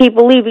says the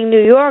people leaving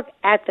New York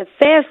at the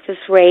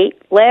fastest rate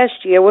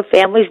last year were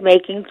families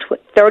making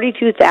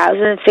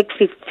 $32,000 and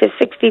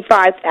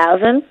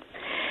 $65,000.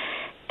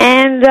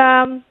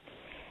 And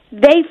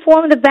they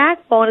form the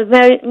backbone of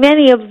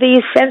many of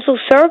the essential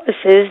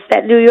services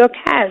that New York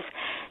has.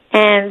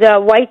 And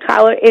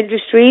white-collar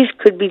industries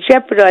could be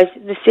jeopardized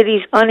in the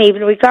city's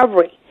uneven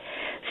recovery.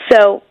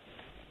 So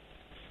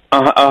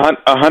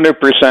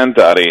 100%,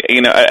 Dottie.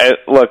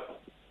 Look,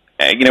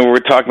 we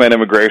were talking about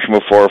immigration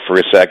before for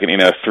a second.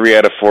 3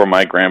 out of 4 of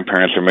my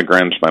grandparents are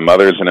immigrants. My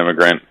mother's an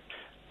immigrant.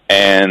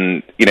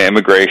 And,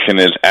 immigration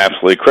is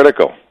absolutely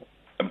critical.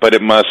 But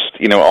it must,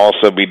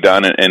 also be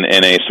done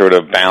in a sort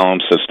of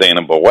balanced,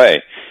 sustainable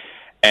way.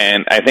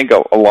 And I think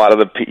a lot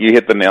of you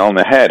hit the nail on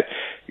the head.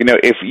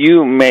 if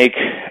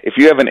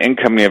you have an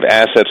income and you have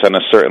assets on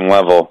a certain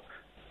level,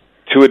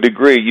 to a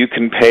degree, you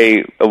can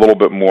pay a little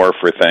bit more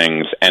for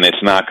things, and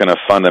it's not going to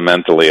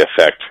fundamentally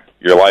affect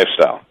your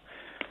lifestyle.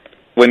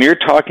 When you're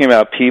talking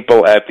about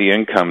people at the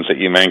incomes that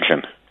you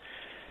mentioned,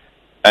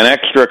 an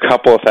extra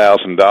couple of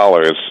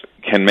 $1,000s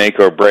can make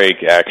or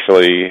break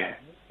actually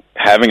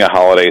having a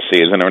holiday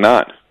season or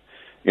not.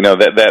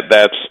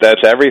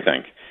 That's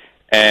everything.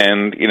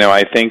 And,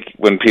 I think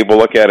when people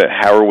look at it,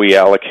 how are we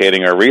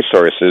allocating our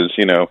resources?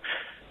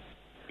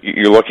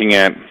 You're looking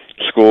at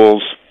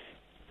schools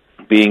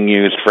being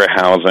used for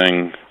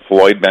housing,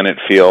 Floyd Bennett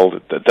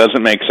Field. That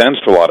doesn't make sense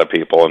to a lot of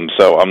people. And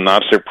so I'm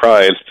not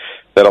surprised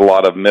that a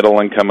lot of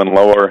middle-income and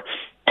lower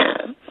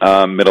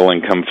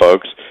middle-income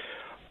folks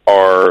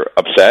are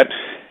upset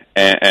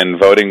and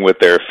voting with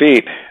their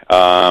feet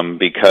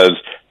because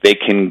they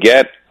can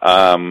get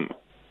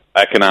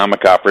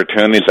economic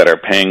opportunities that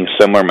are paying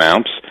similar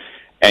amounts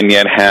and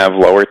yet have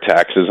lower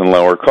taxes and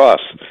lower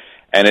costs.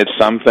 And it's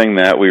something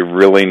that we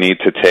really need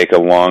to take a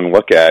long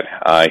look at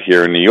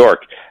here in New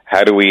York.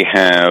 How do we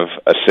have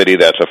a city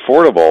that's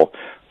affordable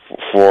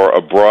for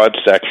a broad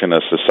section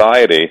of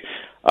society?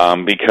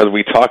 Because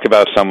we talk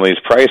about some of these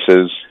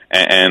prices,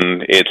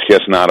 and it's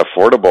just not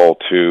affordable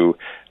to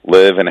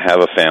live and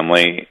have a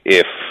family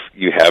if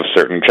you have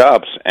certain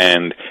jobs.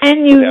 And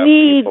you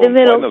need the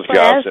middle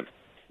class.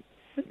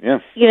 Yeah.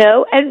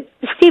 And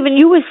Stephen,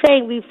 you were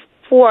saying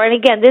before, and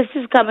again, this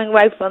is coming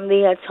right from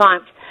the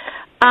Times,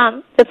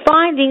 the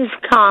findings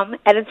come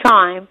at a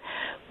time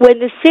when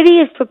the city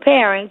is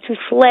preparing to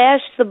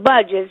slash the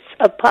budgets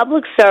of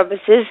public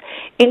services,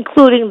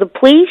 including the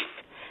police,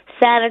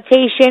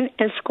 sanitation,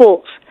 and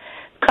schools.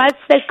 Cuts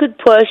that could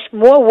push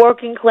more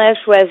working-class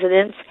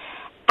residents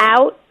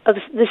out of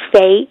the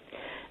state,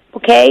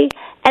 okay?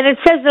 And it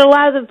says that a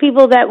lot of the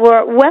people that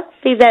were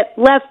wealthy that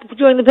left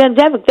during the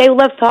pandemic, they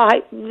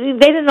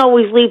didn't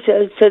always leave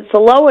to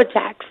lower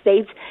tax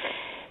states.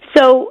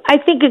 So I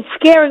think it's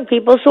scaring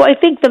people. So I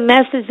think the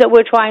message that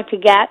we're trying to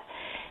get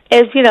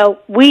is,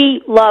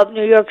 we love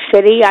New York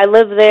City. I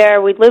live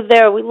there. We live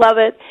there. We love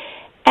it.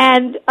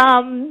 And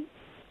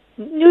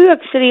New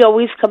York City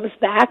always comes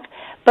back.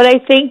 But I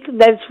think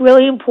that's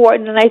really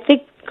important. And I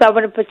think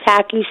Governor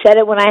Pataki said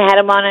it when I had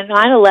him on at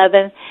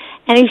 9/11.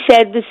 And he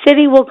said the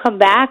city will come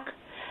back,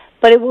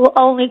 but it will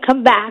only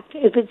come back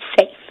if it's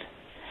safe.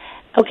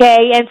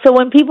 Okay? And so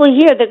when people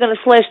hear they're going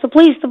to slash the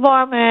police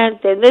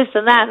department and this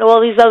and that and all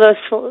these other,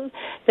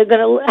 they're going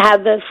to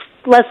have this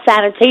less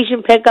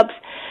sanitation pickups,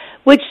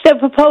 which they're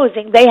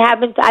proposing. They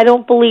haven't, I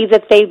don't believe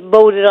that they've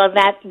voted on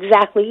that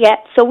exactly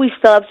yet, so we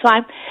still have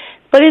time.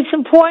 But it's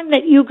important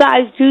that you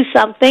guys do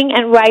something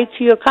and write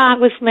to your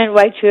congressman,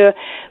 write to your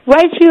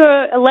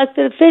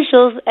elected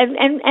officials,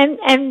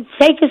 and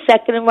take a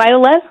second and write a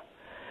letter.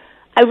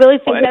 I really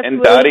think that's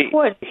really Dottie,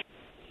 important.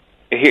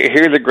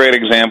 Here's a great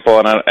example,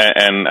 and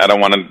I don't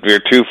want to veer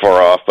too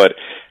far off, but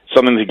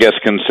something to just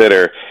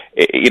consider,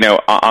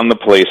 on the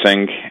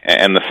policing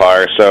and the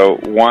fire. So,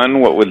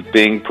 one, what was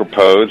being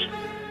proposed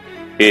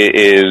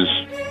is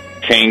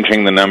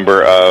changing the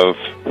number of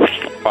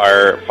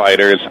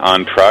firefighters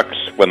on trucks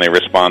when they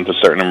respond to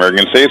certain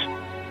emergencies.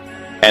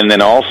 And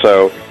then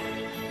also,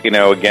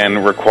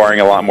 again, requiring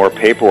a lot more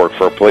paperwork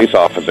for police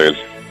officers.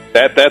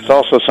 That's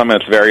also something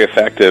that's very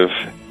effective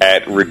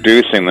at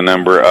reducing the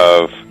number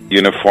of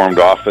uniformed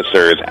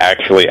officers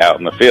actually out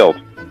in the field.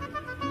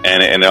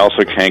 And it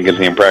also changes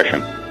the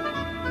impression.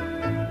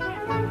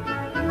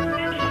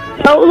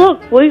 Oh,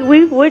 look,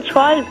 we're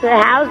trying to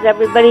house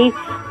everybody,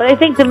 but I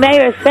think the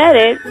mayor said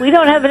it. We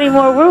don't have any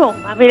more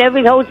room. I mean,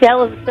 every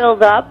hotel is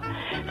filled up.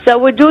 So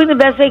we're doing the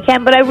best they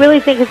can, but I really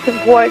think it's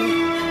important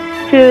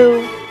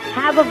to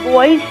have a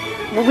voice,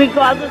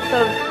 regardless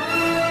of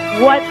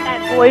what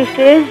that voice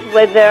is,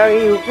 whether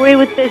you agree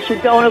with this, you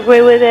don't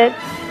agree with it,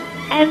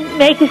 and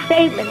make a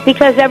statement,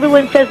 because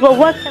everyone says, well,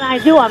 what can I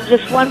do? I'm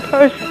just one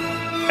person.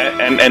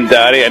 And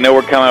Dottie, I know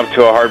we're coming up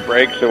to a hard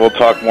break, so we'll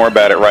talk more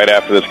about it right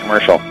after this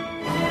commercial.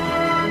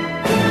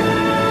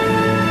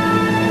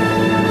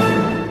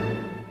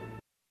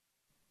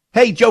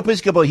 Hey, Joe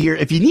Piscopo here.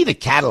 If you need a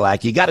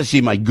Cadillac, you got to see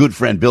my good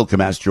friend Bill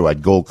Camastro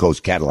at Gold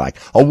Coast Cadillac,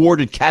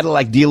 awarded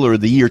Cadillac Dealer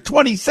of the Year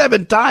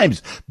 27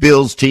 times.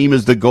 Bill's team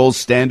is the gold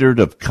standard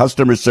of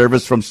customer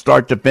service from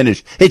start to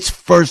finish. It's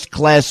first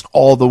class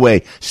all the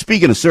way.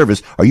 Speaking of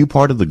service, are you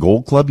part of the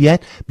Gold Club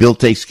yet? Bill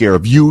takes care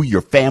of you,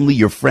 your family,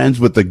 your friends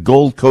with the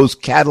Gold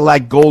Coast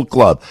Cadillac Gold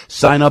Club.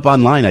 Sign up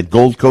online at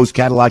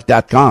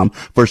goldcoastcadillac.com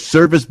for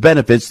service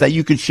benefits that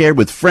you can share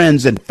with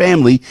friends and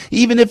family,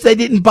 even if they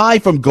didn't buy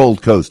from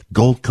Gold Coast.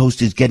 Gold Coast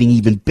is getting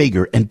even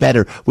bigger and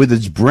better with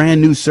its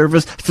brand new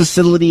service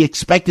facility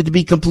expected to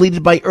be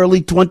completed by early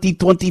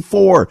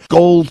 2024.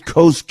 Gold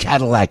Coast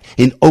Cadillac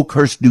in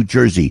Oakhurst, New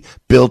Jersey.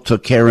 Bill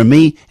took care of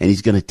me, and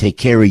he's going to take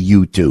care of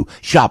you too.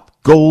 Shop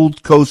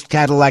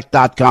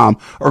goldcoastcadillac.com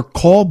or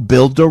call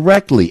Bill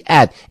directly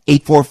at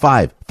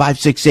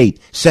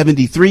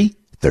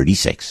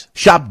 845-568-7336.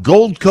 Shop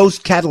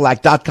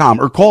goldcoastcadillac.com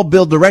or call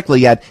Bill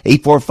directly at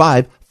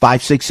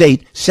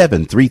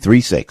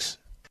 845-568-7336.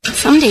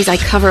 Some days I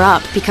cover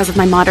up because of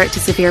my moderate to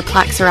severe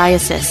plaque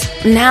psoriasis.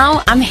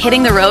 Now I'm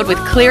hitting the road with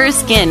clearer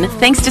skin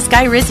thanks to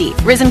Skyrizi,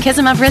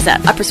 Risankizumab Riza,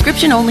 a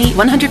prescription-only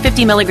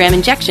 150 milligram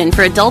injection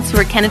for adults who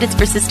are candidates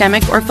for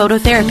systemic or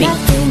phototherapy.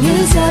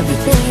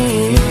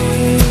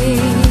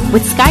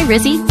 With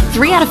Skyrizi,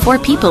 3 out of 4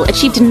 people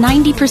achieved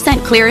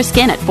 90% clearer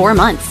skin at 4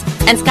 months.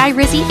 And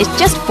Skyrizi is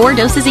just 4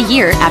 doses a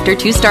year after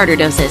 2 starter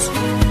doses.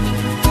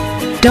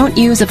 Don't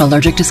use if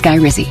allergic to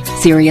Skyrizi.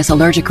 Serious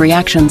allergic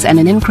reactions and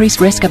an increased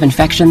risk of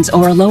infections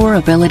or a lower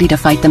ability to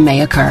fight them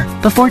may occur.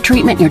 Before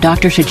treatment, your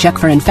doctor should check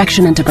for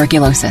infection and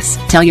tuberculosis.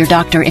 Tell your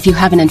doctor if you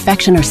have an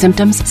infection or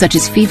symptoms such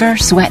as fever,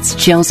 sweats,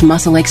 chills,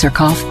 muscle aches, or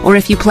cough, or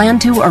if you plan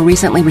to or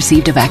recently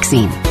received a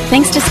vaccine.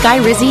 Thanks to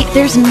Skyrizi,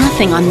 there's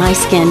nothing on my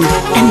skin,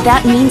 and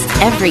that means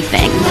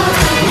everything.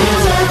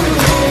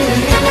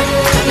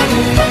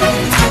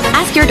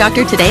 Ask your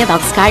doctor today about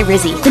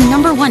Skyrizi, the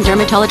 #1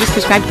 dermatologist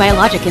prescribed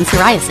biologic in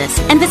psoriasis,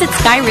 and visit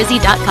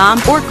skyrizi.com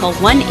or call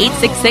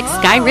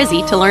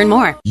 1-866-SKY-RIZI to learn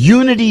more.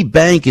 Unity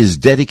Bank is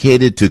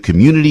dedicated to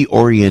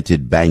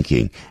community-oriented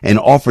banking and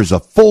offers a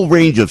full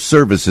range of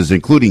services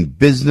including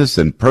business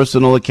and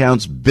personal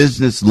accounts,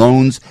 business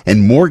loans,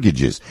 and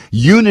mortgages.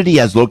 Unity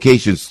has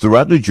locations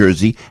throughout New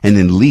Jersey and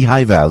in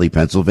Lehigh Valley,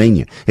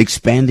 Pennsylvania,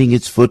 expanding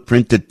its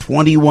footprint to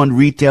 21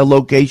 retail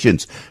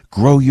locations.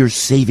 Grow your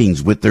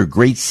savings with their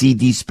great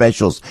CD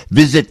specials.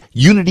 Visit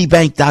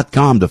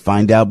unitybank.com to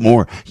find out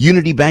more.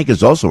 Unity Bank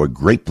is also a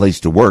great place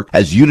to work.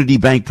 As Unity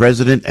Bank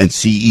President and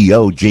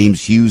CEO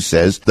James Hughes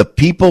says, the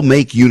people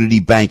make Unity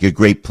Bank a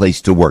great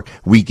place to work.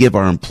 We give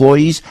our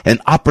employees an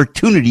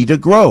opportunity to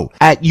grow.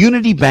 At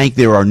Unity Bank,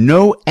 there are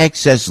no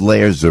excess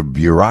layers of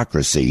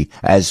bureaucracy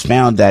as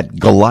found at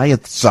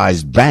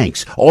Goliath-sized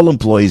banks. All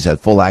employees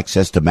have full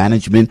access to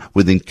management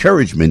with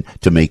encouragement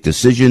to make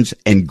decisions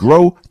and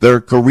grow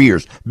their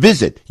careers.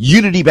 Visit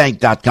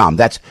unitybank.com.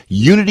 That's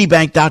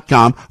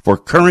unitybank.com for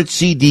current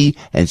CD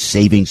and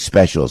savings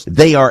specials.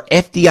 They are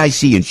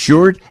FDIC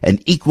insured, an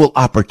equal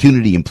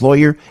opportunity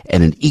employer,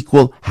 and an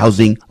equal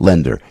housing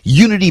lender.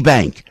 Unity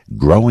Bank,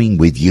 growing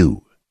with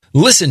you.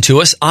 Listen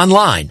to us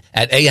online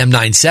at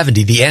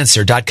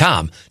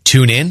am970theanswer.com.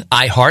 Tune in,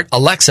 iHeart,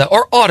 Alexa,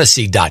 or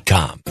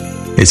Odyssey.com.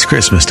 It's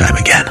Christmas time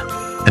again.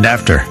 And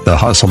after the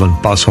hustle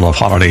and bustle of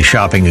holiday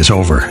shopping is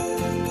over,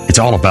 it's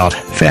all about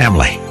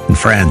family and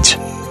friends.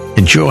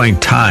 Enjoying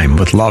time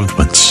with loved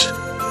ones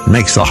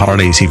makes the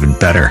holidays even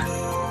better.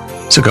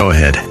 So go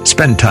ahead,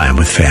 spend time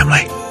with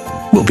family.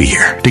 We'll be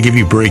here to give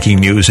you breaking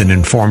news and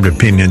informed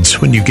opinions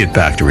when you get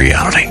back to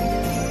reality.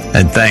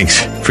 And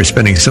thanks for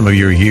spending some of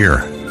your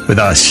year with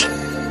us.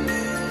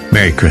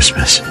 Merry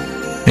Christmas.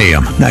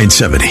 AM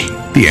 970,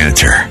 The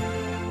Answer.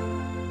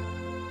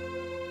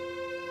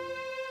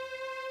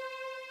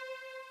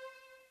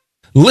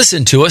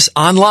 Listen to us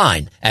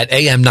online at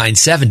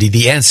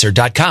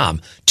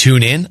am970theanswer.com.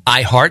 Tune in,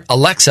 iHeart,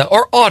 Alexa,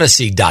 or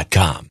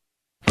Odyssey.com.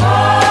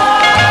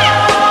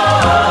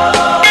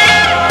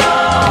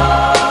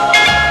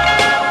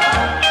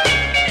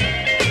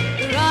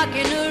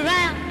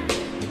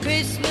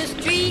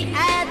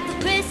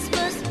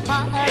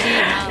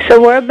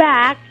 So we're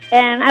back,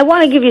 and I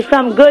want to give you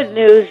some good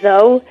news,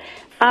 though.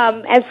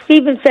 As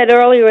Stephen said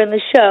earlier in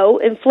the show,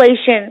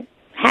 inflation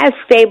has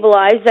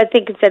stabilized. I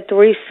think it's at a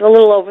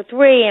little over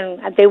 3, and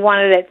they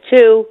want it at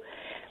 2,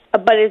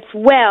 but it's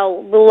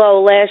well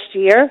below last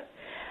year,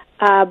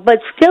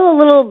 but still a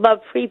little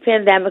above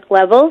pre-pandemic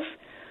levels.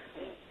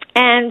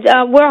 And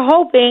we're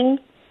hoping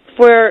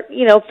for,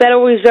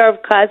 Federal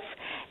Reserve cuts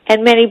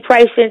and many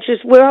price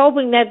interest. We're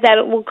hoping that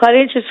it will cut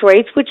interest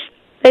rates, which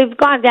they've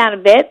gone down a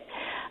bit.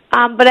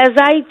 But as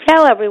I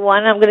tell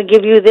everyone, I'm going to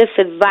give you this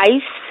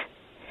advice.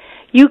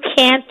 You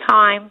can't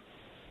time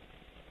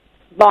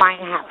buying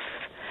a house.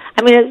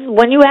 I mean,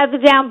 when you have the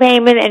down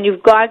payment and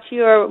you've gone to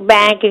your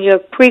bank and you're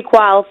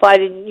pre-qualified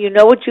and you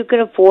know what you can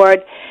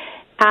afford,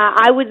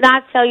 I would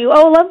not tell you,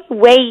 let me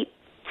wait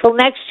till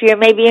next year,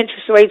 maybe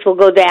interest rates will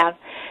go down.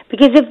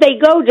 Because if they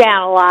go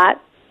down a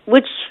lot,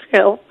 which,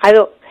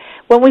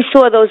 when we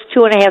saw those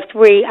 2.5,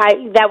 3,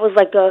 that was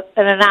like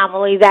an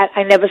anomaly that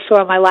I never saw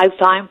in my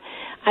lifetime.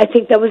 I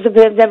think that was a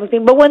pandemic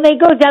thing. But when they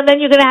go down,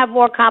 then you're going to have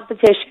more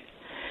competition.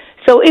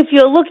 So if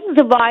you're looking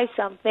to buy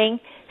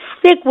something,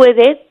 stick with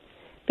it,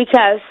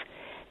 because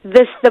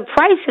the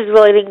prices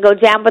really didn't go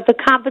down, but the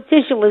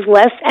competition was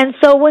less. And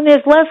so when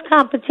there's less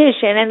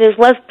competition and there's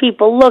less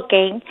people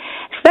looking,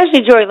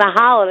 especially during the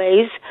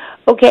holidays,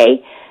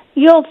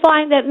 you'll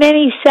find that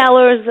many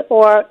sellers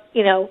or,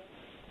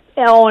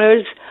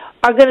 owners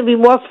are going to be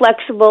more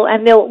flexible,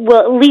 and will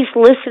at least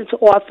listen to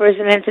offers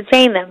and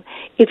entertain them.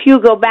 If you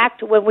go back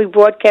to when we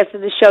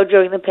broadcasted the show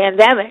during the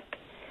pandemic,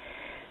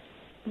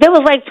 there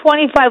was like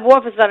 25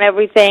 offers on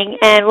everything,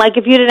 and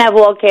if you didn't have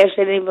all cash,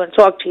 they didn't even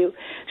talk to you.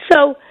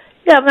 So,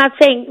 I'm not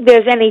saying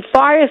there's any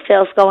fire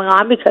sales going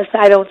on, because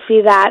I don't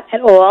see that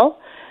at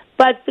all.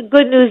 But the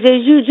good news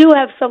is you do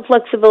have some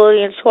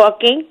flexibility in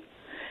talking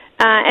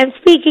and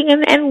speaking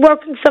and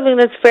working something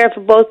that's fair for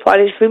both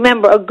parties.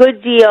 Remember, a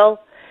good deal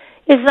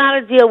is not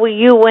a deal where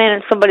you win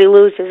and somebody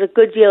loses. A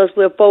good deal is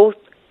where both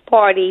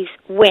parties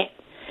win.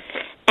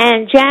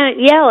 And Janet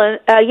Yellen,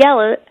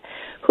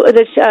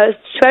 the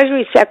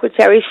Treasury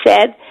Secretary,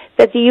 said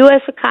that the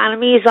U.S.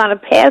 economy is on a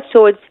path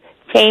towards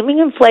taming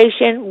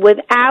inflation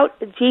without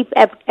a deep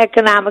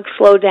economic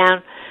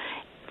slowdown,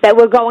 that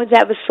we're going to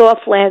have a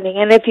soft landing.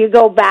 And if you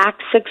go back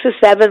 6 or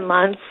 7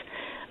 months,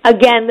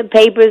 again, the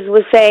papers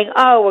were saying,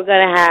 oh, we're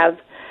going to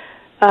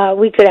have,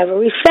 we could have a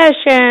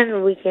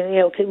recession, we can,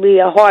 it could be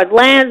a hard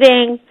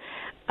landing,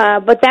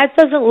 but that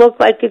doesn't look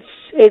like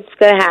it's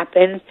going to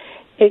happen.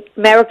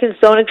 Americans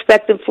don't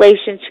expect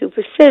inflation to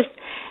persist,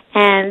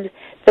 and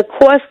the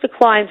cost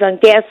declines on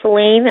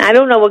gasoline. I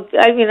don't know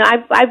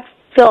I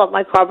fill up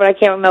my car, but I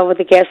can't remember what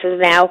the gas is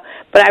now,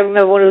 but I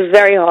remember when it was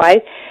very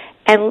high.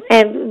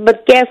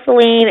 But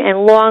gasoline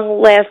and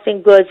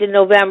long-lasting goods in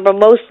November,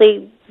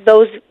 mostly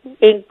those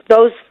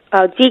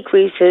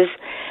decreases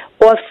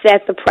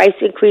offset the price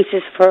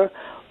increases for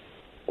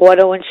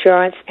auto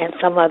insurance and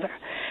some other.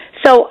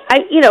 So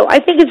I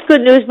think it's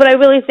good news, but I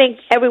really think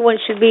everyone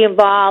should be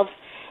involved,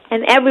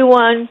 and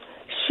everyone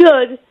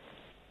should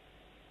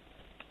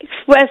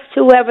express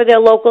to whoever their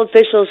local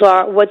officials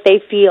are what they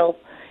feel.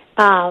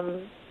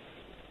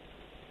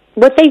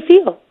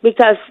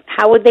 Because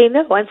how would they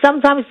know? And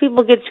sometimes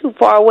people get too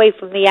far away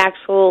from the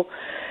actual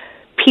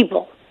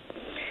people.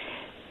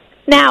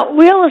 Now,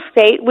 real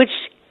estate, which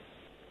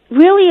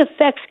really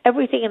affects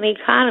everything in the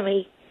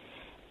economy,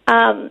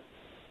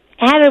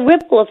 had a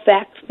ripple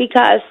effect,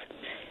 because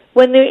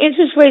when the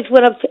interest rates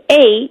went up to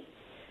 8,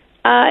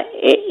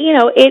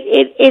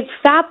 it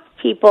stopped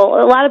people.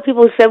 A lot of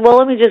people said, well,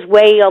 let me just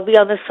wait, I'll be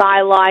on the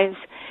sidelines.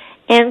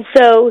 And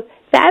so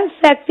that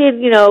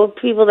affected,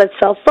 people that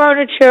sell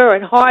furniture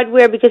and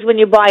hardware, because when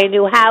you buy a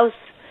new house,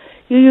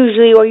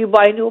 or you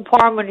buy a new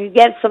apartment, or you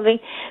get something,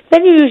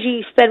 then you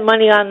usually spend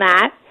money on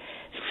that.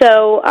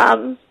 So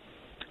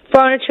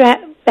furniture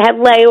had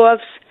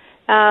layoffs,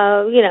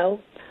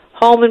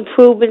 home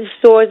improvement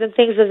stores and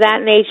things of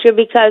that nature,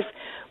 because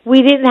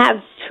we didn't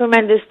have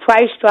tremendous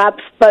price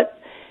drops, but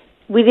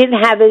we didn't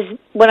have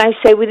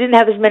we didn't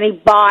have as many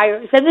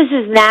buyers. And this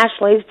is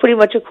nationally, it's pretty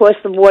much across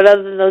the board,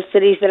 other than those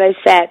cities that I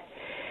said.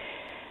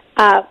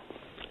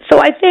 So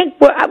I think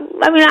I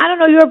don't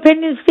know your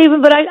opinion,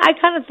 Stephen, but I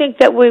kind of think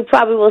that we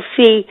probably will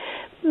see,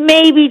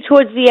 maybe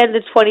towards the end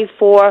of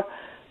 24,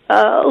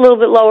 a little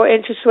bit lower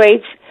interest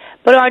rates.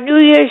 But our New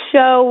Year's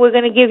show, we're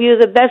going to give you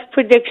the best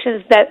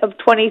predictions of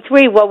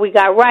 23, what we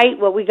got right,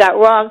 what we got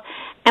wrong,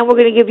 and we're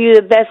going to give you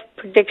the best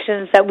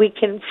predictions that we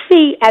can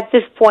see at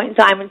this point in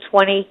time in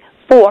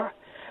 24.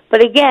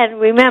 But again,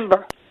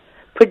 remember,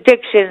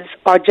 predictions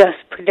are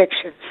just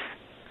predictions.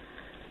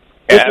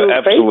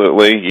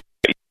 Absolutely.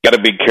 You got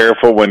to be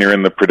careful when you're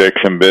in the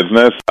prediction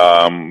business.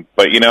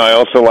 But, I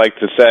also like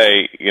to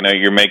say,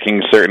 you're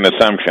making certain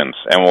assumptions,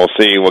 and we'll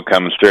see what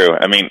comes true.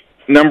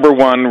 Number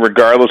one,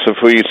 regardless of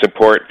who you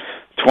support,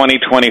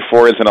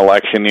 2024 is an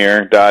election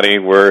year, Dottie.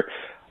 We're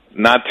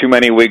not too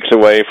many weeks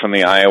away from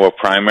the Iowa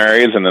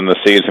primaries, and then the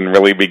season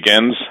really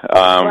begins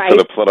for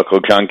the political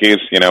junkies.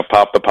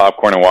 Pop the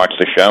popcorn and watch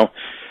the show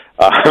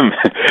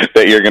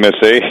that you're going to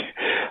see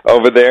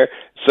over there.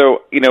 So,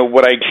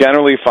 what I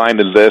generally find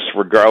is this: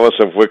 regardless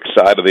of which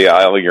side of the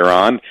aisle you're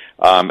on,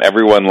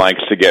 everyone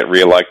likes to get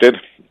reelected.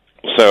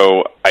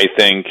 So I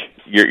think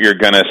you're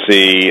going to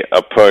see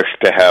a push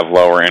to have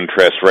lower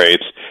interest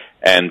rates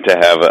and to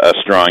have a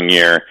strong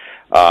year,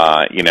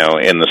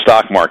 in the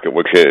stock market,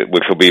 which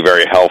will be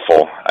very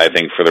helpful, I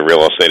think, for the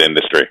real estate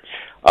industry.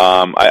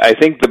 I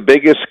think the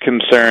biggest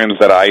concerns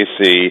that I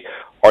see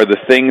are the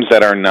things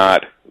that are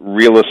not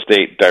real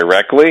estate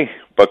directly,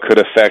 but could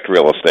affect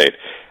real estate.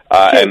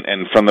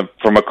 And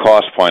from a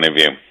cost point of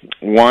view,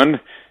 one,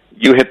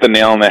 you hit the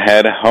nail on the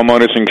head.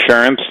 Homeowners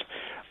insurance,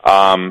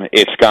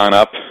 it's gone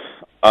up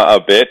a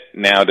bit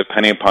now.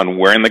 Depending upon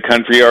where in the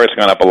country you are, it's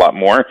gone up a lot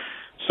more.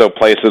 So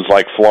places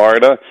like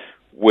Florida,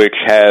 which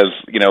has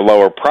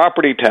lower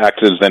property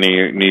taxes than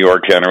New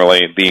York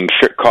generally, the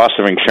cost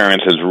of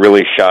insurance has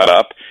really shot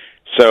up.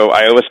 So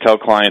I always tell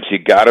clients, you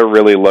got to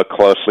really look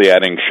closely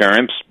at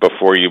insurance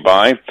before you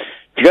buy,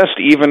 just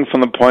even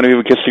from the point of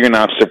view because you're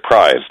not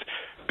surprised.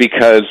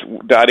 Because,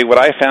 Dottie, what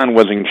I found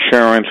was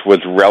insurance was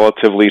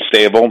relatively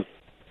stable,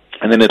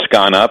 and then it's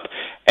gone up.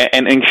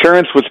 And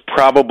insurance was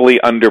probably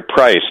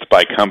underpriced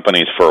by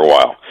companies for a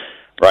while,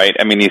 right?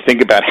 You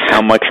think about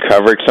how much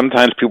coverage.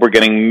 Sometimes people are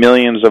getting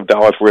millions of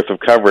dollars worth of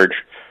coverage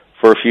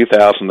for a few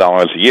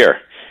 $1,000s a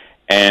year.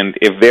 And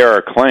if there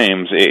are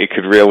claims, it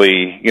could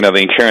really,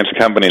 the insurance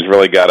companies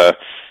really got to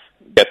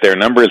get their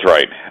numbers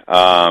right,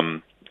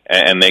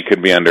 and they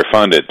could be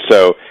underfunded.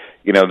 So,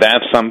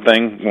 that's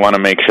something. You want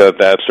to make sure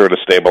that sort of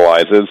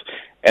stabilizes.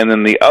 And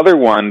then the other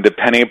one,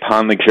 depending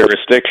upon the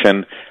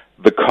jurisdiction,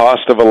 the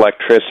cost of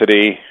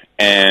electricity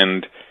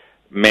and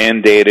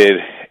mandated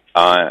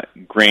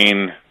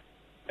green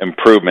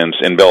improvements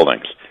in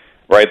buildings,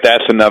 right?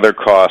 That's another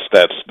cost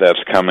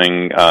that's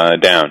coming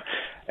down.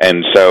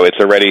 And so it's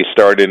already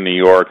started in New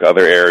York.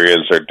 Other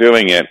areas are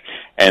doing it.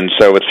 And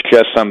so it's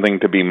just something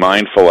to be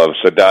mindful of.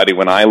 So, Dottie,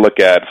 when I look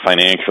at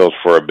financials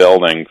for a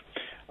building,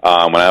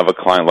 when I have a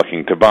client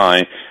looking to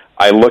buy,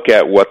 I look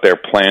at what their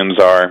plans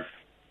are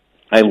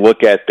I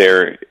look at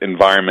their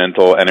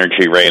environmental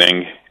energy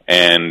rating,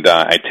 and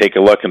I take a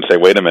look and say,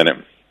 wait a minute,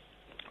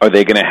 are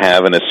they going to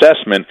have an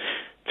assessment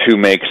to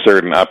make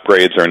certain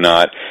upgrades or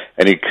not?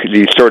 And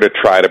you sort of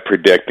try to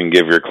predict and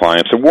give your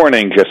clients a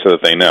warning just so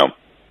that they know.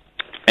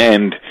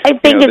 And I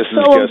think it's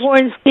so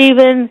important,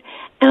 Stephen,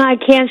 and I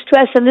can't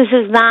stress, and this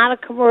is not a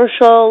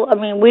commercial. I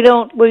mean, we're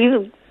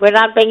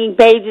not being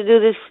paid to do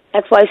this.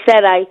 That's why I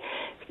said I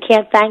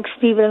can't thank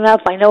Stephen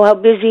enough. I know how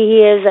busy he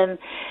is,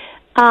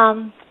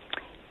 and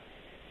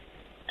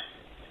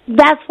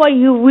that's why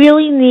you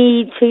really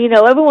need to,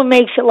 everyone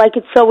makes it like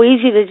it's so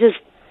easy to just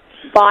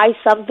buy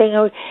something,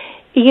 or,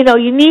 you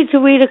need to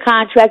read a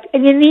contract,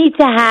 and you need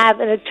to have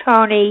an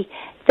attorney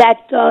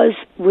that does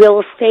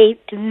real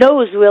estate and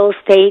knows real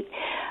estate.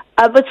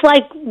 It's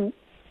like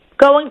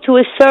going to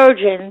a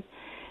surgeon,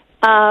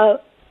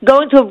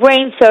 going to a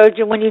brain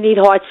surgeon when you need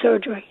heart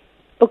surgery.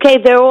 Okay,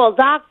 they're all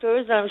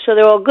doctors, and I'm sure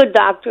they're all good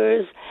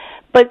doctors,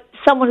 but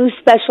someone who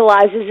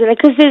specializes in it,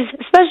 because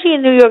especially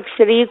in New York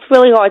City, it's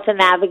really hard to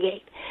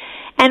navigate.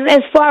 And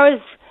as far as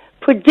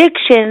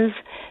predictions,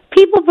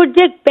 people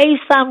predict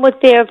based on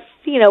what their,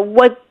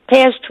 what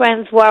past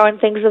trends were and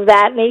things of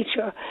that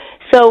nature.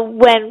 So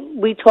when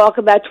we talk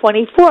about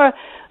 24,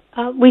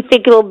 we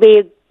think it'll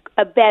be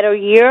a better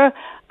year.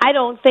 I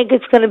don't think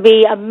it's going to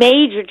be a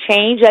major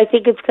change. I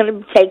think it's going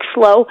to take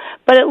slow.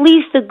 But at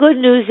least the good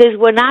news is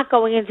we're not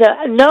going into,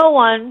 no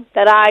one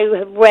that I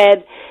have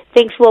read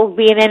thinks we'll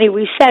be in any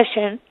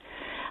recession.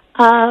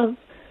 And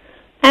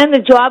the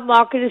job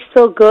market is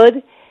still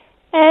good.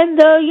 And,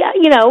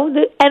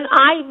 and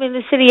I'm in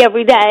the city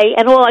every day,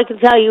 and all I can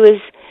tell you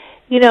is,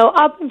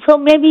 up until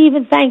maybe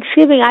even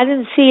Thanksgiving, I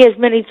didn't see as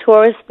many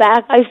tourists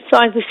back. I'm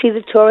starting to see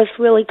the tourists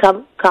really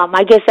come.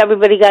 I guess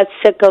everybody got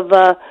sick of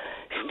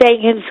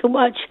staying in so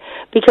much,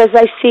 because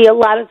I see a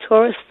lot of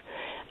tourists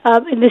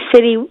in the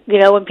city,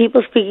 and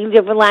people speaking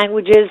different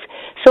languages.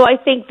 So I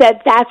think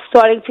that that's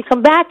starting to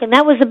come back, and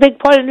that was a big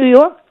part of New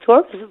York,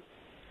 tourism.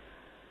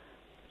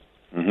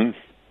 Mm-hmm.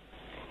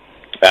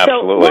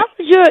 Absolutely. So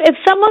if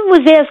someone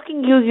was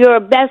asking you your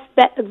best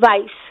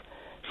advice,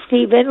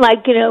 Stephen,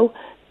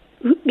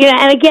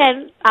 and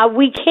again,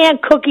 we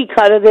can't cookie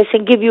cutter this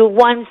and give you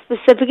one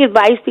specific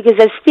advice, because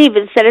as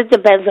Stephen said, it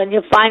depends on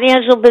your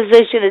financial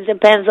position, it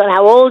depends on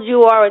how old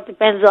you are, it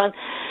depends on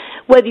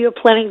whether you're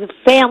planning the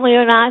family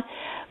or not.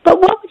 But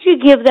what would you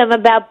give them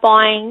about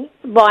buying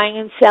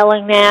and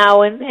selling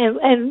now,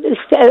 and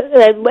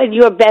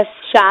your best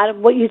shot of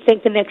what you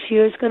think the next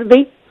year is going to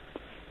be?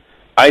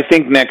 I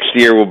think next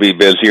year will be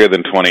busier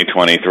than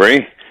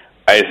 2023.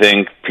 I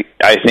think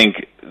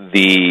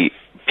the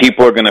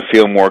people are going to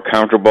feel more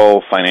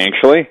comfortable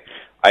financially.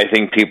 I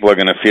think people are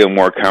going to feel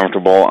more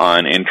comfortable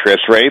on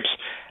interest rates,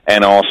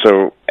 and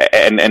also,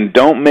 and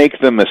don't make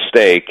the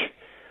mistake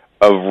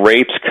of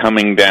rates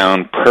coming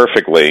down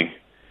perfectly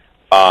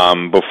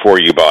before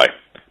you buy,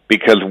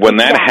 because when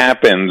that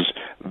happens,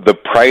 the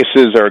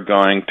prices are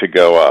going to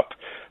go up.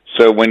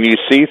 So when you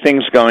see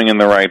things going in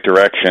the right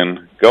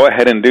direction, go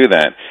ahead and do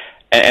that.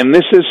 And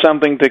this is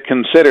something to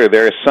consider.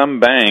 There are some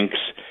banks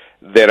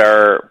that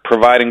are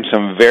providing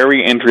some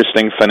very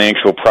interesting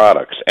financial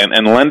products,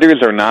 and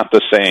lenders are not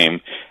the same.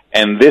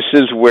 And this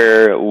is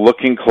where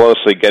looking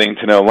closely, getting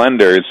to know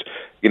lenders,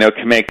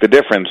 can make the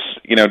difference.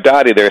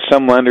 Dottie, there are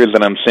some lenders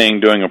that I'm seeing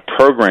doing a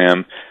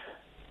program.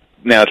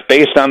 Now, it's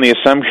based on the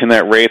assumption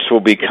that rates will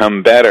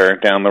become better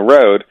down the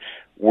road,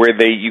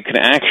 where you can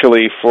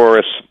actually, for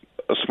a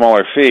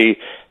smaller fee,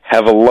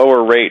 have a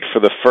lower rate for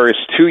the first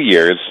 2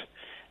 years,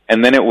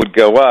 and then it would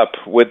go up,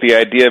 with the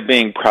idea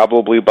being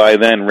probably by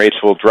then rates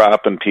will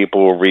drop and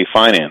people will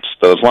refinance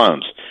those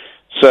loans.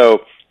 So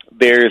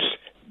there's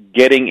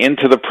getting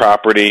into the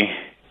property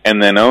and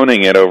then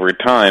owning it over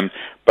time.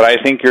 But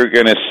I think you're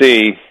going to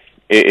see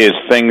is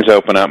things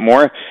open up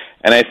more.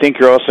 And I think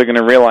you're also going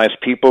to realize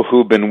people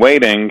who've been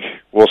waiting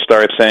will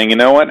start saying, you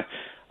know what,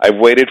 I've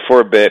waited for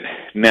a bit,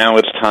 now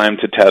it's time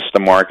to test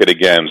the market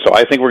again. So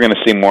I think we're going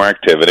to see more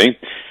activity.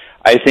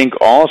 I think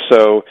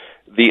also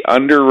the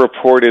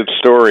underreported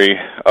story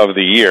of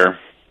the year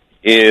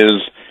is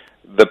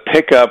the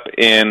pickup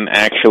in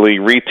actually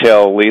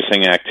retail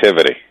leasing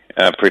activity,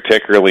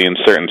 particularly in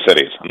certain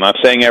cities. I'm not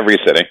saying every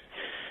city.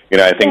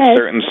 I think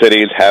certain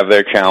cities have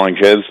their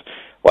challenges,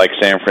 like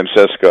San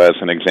Francisco as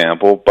an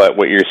example, but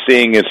what you're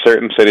seeing is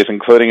certain cities,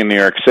 including in New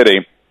York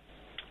City,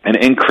 an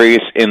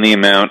increase in the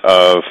amount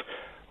of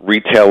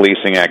retail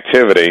leasing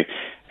activity.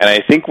 And I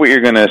think what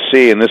you're going to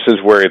see, and this is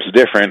where it's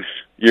different,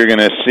 you're going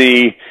to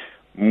see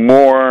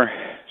more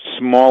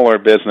smaller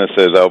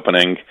businesses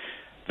opening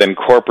than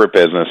corporate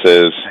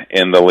businesses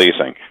in the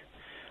leasing.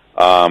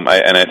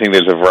 And I think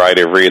there's a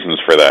variety of reasons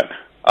for that.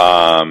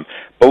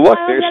 But look,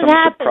 there's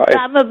some surprise.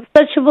 I'm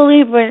such a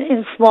believer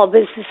in small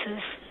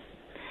businesses.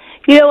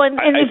 And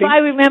if I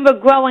remember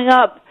growing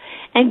up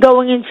and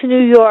going into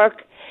New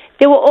York,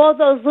 there were all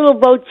those little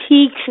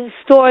boutiques and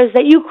stores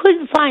that you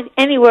couldn't find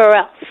anywhere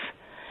else.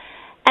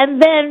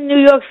 And then New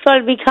York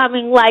started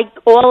becoming like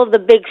all of the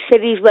big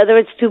cities, whether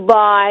it's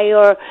Dubai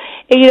or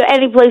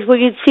any place where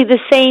you'd see the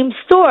same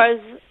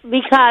stores,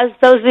 because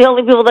those are the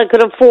only people that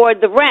could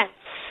afford the rents.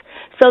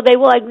 so they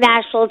were like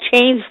national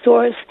chain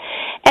stores.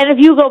 And if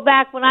you go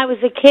back when I was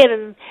a kid,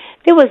 and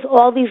there was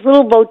all these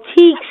little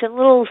boutiques and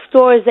little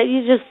stores that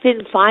you just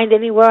didn't find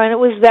anywhere, and it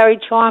was very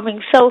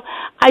charming. So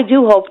I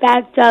do hope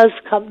that does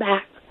come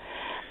back.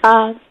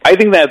 I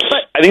think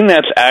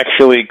that's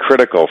actually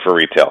critical for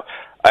retail.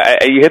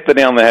 You hit the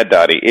nail on the head,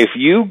 Dottie. If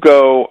you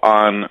go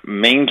on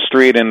Main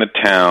Street in the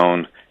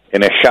town,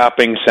 in a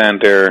shopping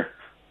center,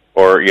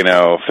 or,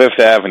 Fifth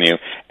Avenue,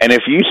 and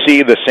if you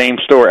see the same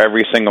store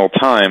every single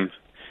time,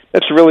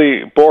 that's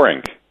really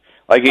boring.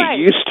 Like, It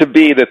used to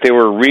be that there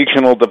were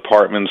regional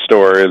department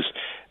stores,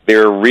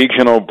 there were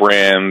regional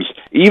brands,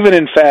 even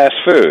in fast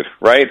food,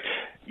 right?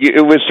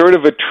 It was sort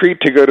of a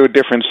treat to go to a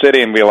different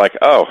city and be like,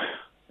 oh,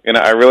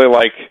 I really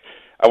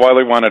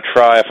want to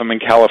try, if I'm in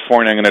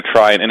California, I'm going to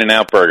try an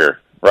In-N-Out burger,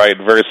 right,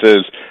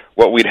 versus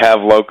what we'd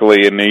have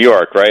locally in New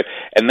York, right?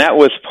 And that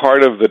was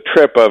part of the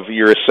trip of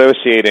you're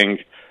associating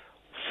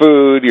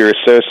food, you're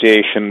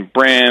associating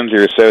brands,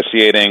 you're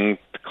associating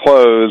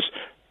clothes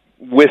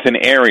with an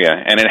area,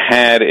 and it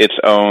had its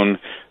own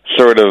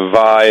sort of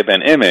vibe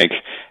and image.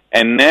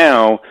 And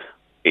now,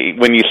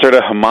 when you sort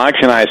of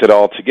homogenize it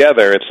all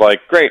together, it's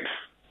like, great,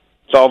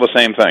 it's all the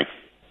same thing.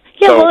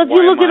 Yeah, so well, if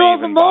you look at all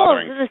the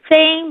malls, they're the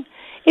same.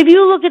 If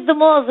you look at the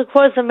malls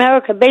across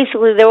America,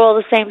 basically they're all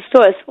the same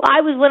stores.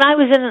 When I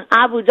was in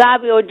Abu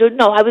Dhabi,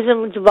 I was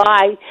in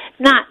Dubai,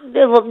 not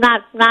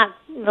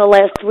in the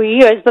last 3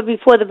 years, but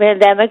before the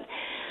pandemic.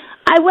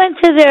 I went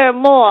to their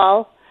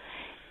mall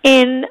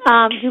in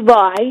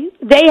Dubai.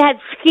 They had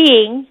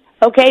skiing.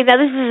 Okay, now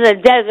this is a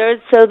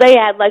desert, so they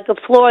had like a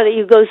floor that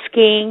you go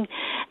skiing,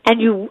 and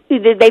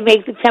they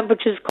make the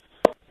temperatures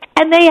cold.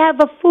 And they have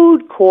a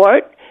food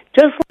court,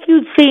 just like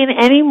you'd see in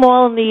any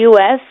mall in the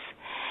U.S.,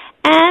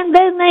 and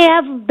then they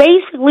have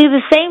basically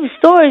the same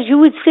stores you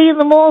would see in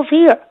the malls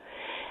here.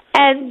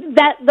 And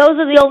those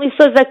are the only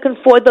stores that can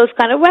afford those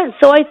kind of rents.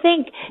 So I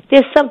think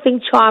there's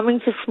something charming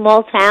to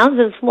small towns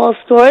and small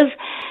stores,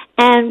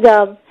 and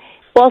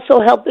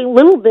also helping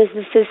little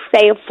businesses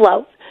stay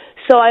afloat.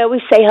 So I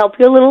always say help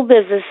your little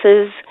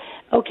businesses,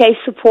 okay,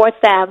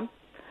 support them,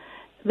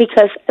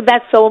 because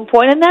that's so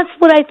important. And that's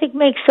what I think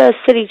makes a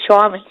city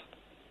charming.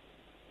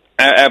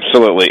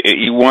 Absolutely.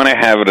 You want to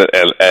have it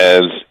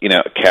as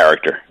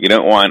character. You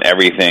don't want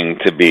everything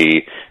to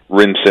be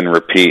rinse and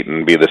repeat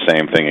and be the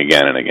same thing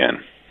again and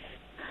again.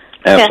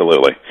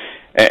 Absolutely.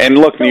 Yeah. And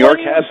look, New York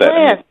has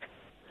that.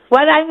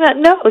 What? I'm not.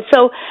 No.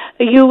 So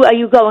are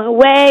you going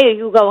away? Are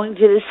you going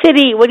to the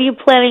city? What are you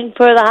planning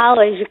for the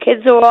holidays? Your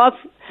kids are off?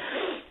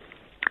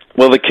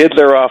 Well, the kids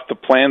are off. The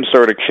plan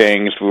sort of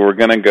changed. We were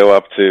going to go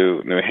up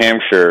to New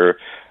Hampshire,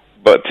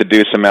 but to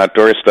do some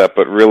outdoor stuff,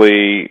 but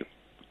really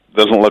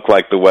doesn't look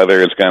like the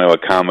weather is going to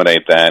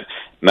accommodate that.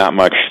 Not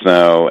much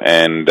snow,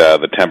 and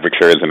the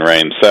temperatures and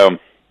rain. So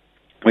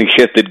we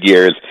shifted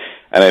gears,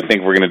 and I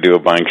think we're going to do a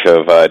bunch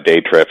of day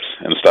trips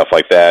and stuff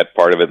like that,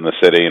 part of it in the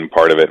city and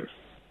part of it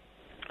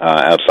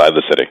outside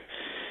the city.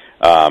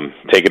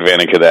 Take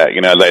advantage of that.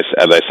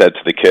 As I said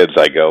to the kids,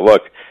 I go,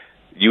 look,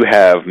 you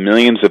have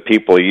millions of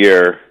people a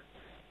year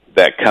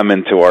that come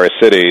into our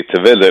city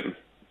to visit.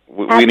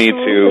 We need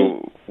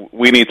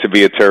to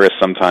be a tourist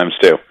sometimes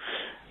too.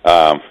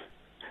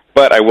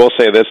 But I will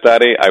say this,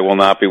 Dottie, I will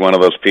not be one of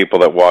those people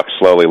that walks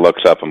slowly,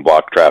 looks up, and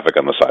block traffic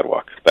on the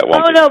sidewalk. That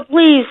won't be. No,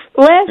 please.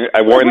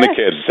 I warned the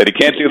kids. Said, you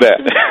can't do that.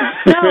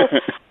 No,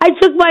 I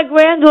took my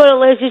granddaughter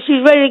last year.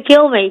 She's ready to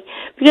kill me.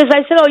 Because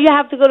I said, you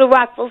have to go to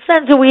Rockville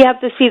Center. We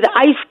have to see the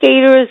ice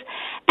skaters.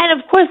 And,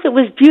 of course, it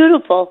was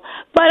beautiful.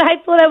 But I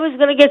thought I was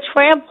going to get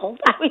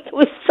trampled. I mean, there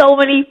was so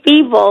many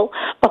people,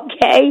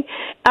 okay,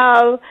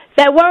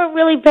 that weren't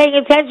really paying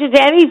attention to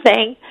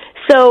anything.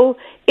 So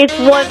it's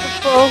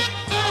wonderful.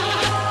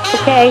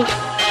 Okay,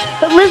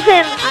 but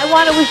listen, I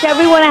want to wish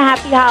everyone a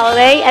happy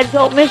holiday, and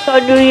don't miss our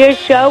New Year's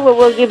show where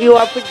we'll give you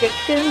our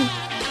predictions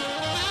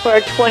for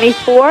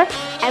 24,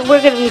 and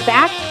we're going to be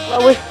back.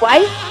 Lois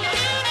Weiss,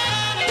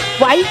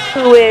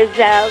 who is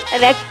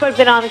an expert,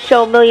 been on the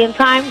show a million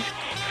times.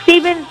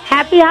 Stephen,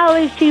 happy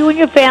holidays to you and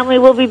your family.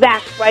 We'll be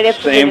back right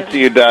after Same dinner. To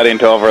you, Dottie, and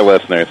to all of our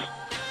listeners.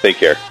 Take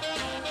care.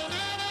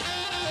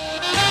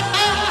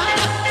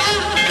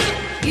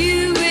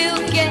 You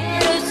will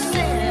get a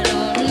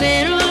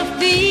sentimental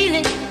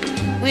feeling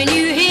when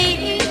you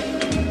hear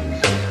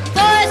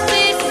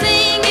voices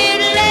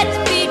singing, let's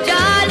be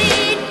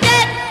jolly,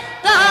 deck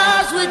the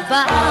halls with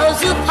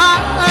boughs of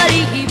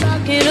holly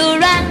rocking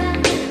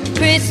around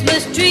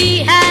Christmas tree,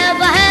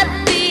 have a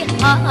happy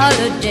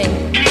holiday.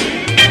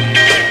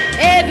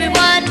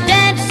 Everyone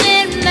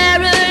dancing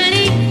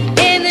merrily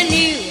in the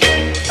new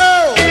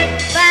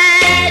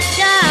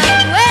old-fashioned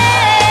way.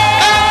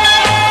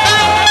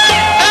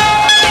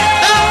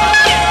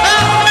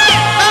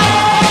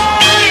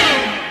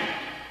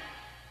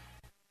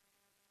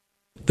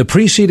 The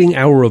preceding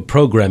hour of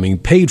programming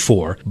paid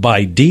for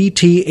by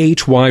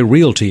DTHY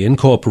Realty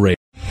Incorporated.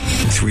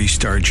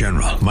 3-star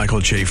general Michael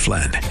J.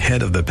 Flynn,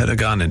 head of the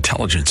Pentagon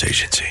Intelligence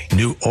Agency,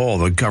 knew all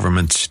the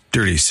government's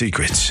dirty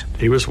secrets.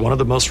 He was one of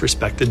the most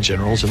respected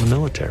generals in the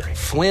military.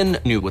 Flynn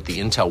knew what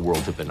the intel world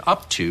had been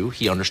up to.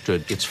 He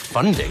understood its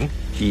funding.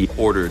 He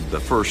ordered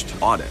the first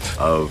audit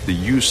of the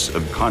use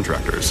of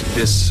contractors.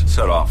 This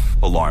set off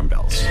alarm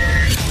bells.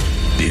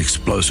 The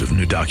explosive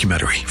new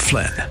documentary,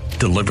 Flynn,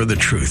 Deliver the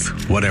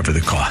Truth, Whatever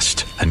the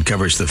Cost,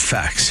 uncovers the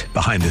facts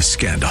behind this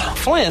scandal.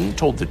 Flynn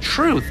told the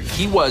truth.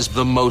 He was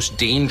the most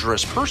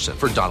dangerous person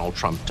for Donald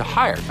Trump to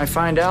hire. I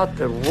find out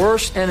the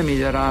worst enemy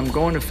that I'm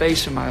going to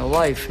face in my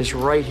life is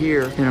right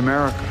here in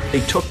America. They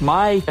took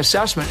my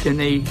assessment and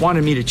they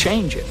wanted me to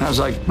change it. And I was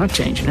like, I'm not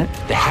changing it.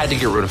 They had to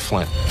get rid of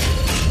Flynn.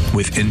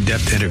 With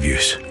in-depth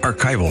interviews,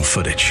 archival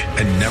footage,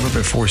 and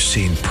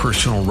never-before-seen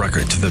personal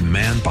records of the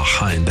man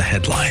behind the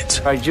headlines.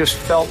 I just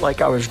felt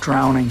like I was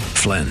drowning.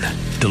 Flynn,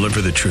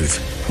 Deliver the Truth,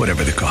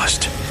 Whatever the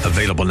Cost.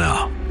 Available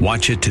now.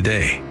 Watch it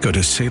today. Go to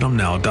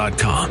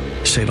salemnow.com.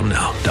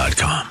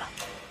 salemnow.com.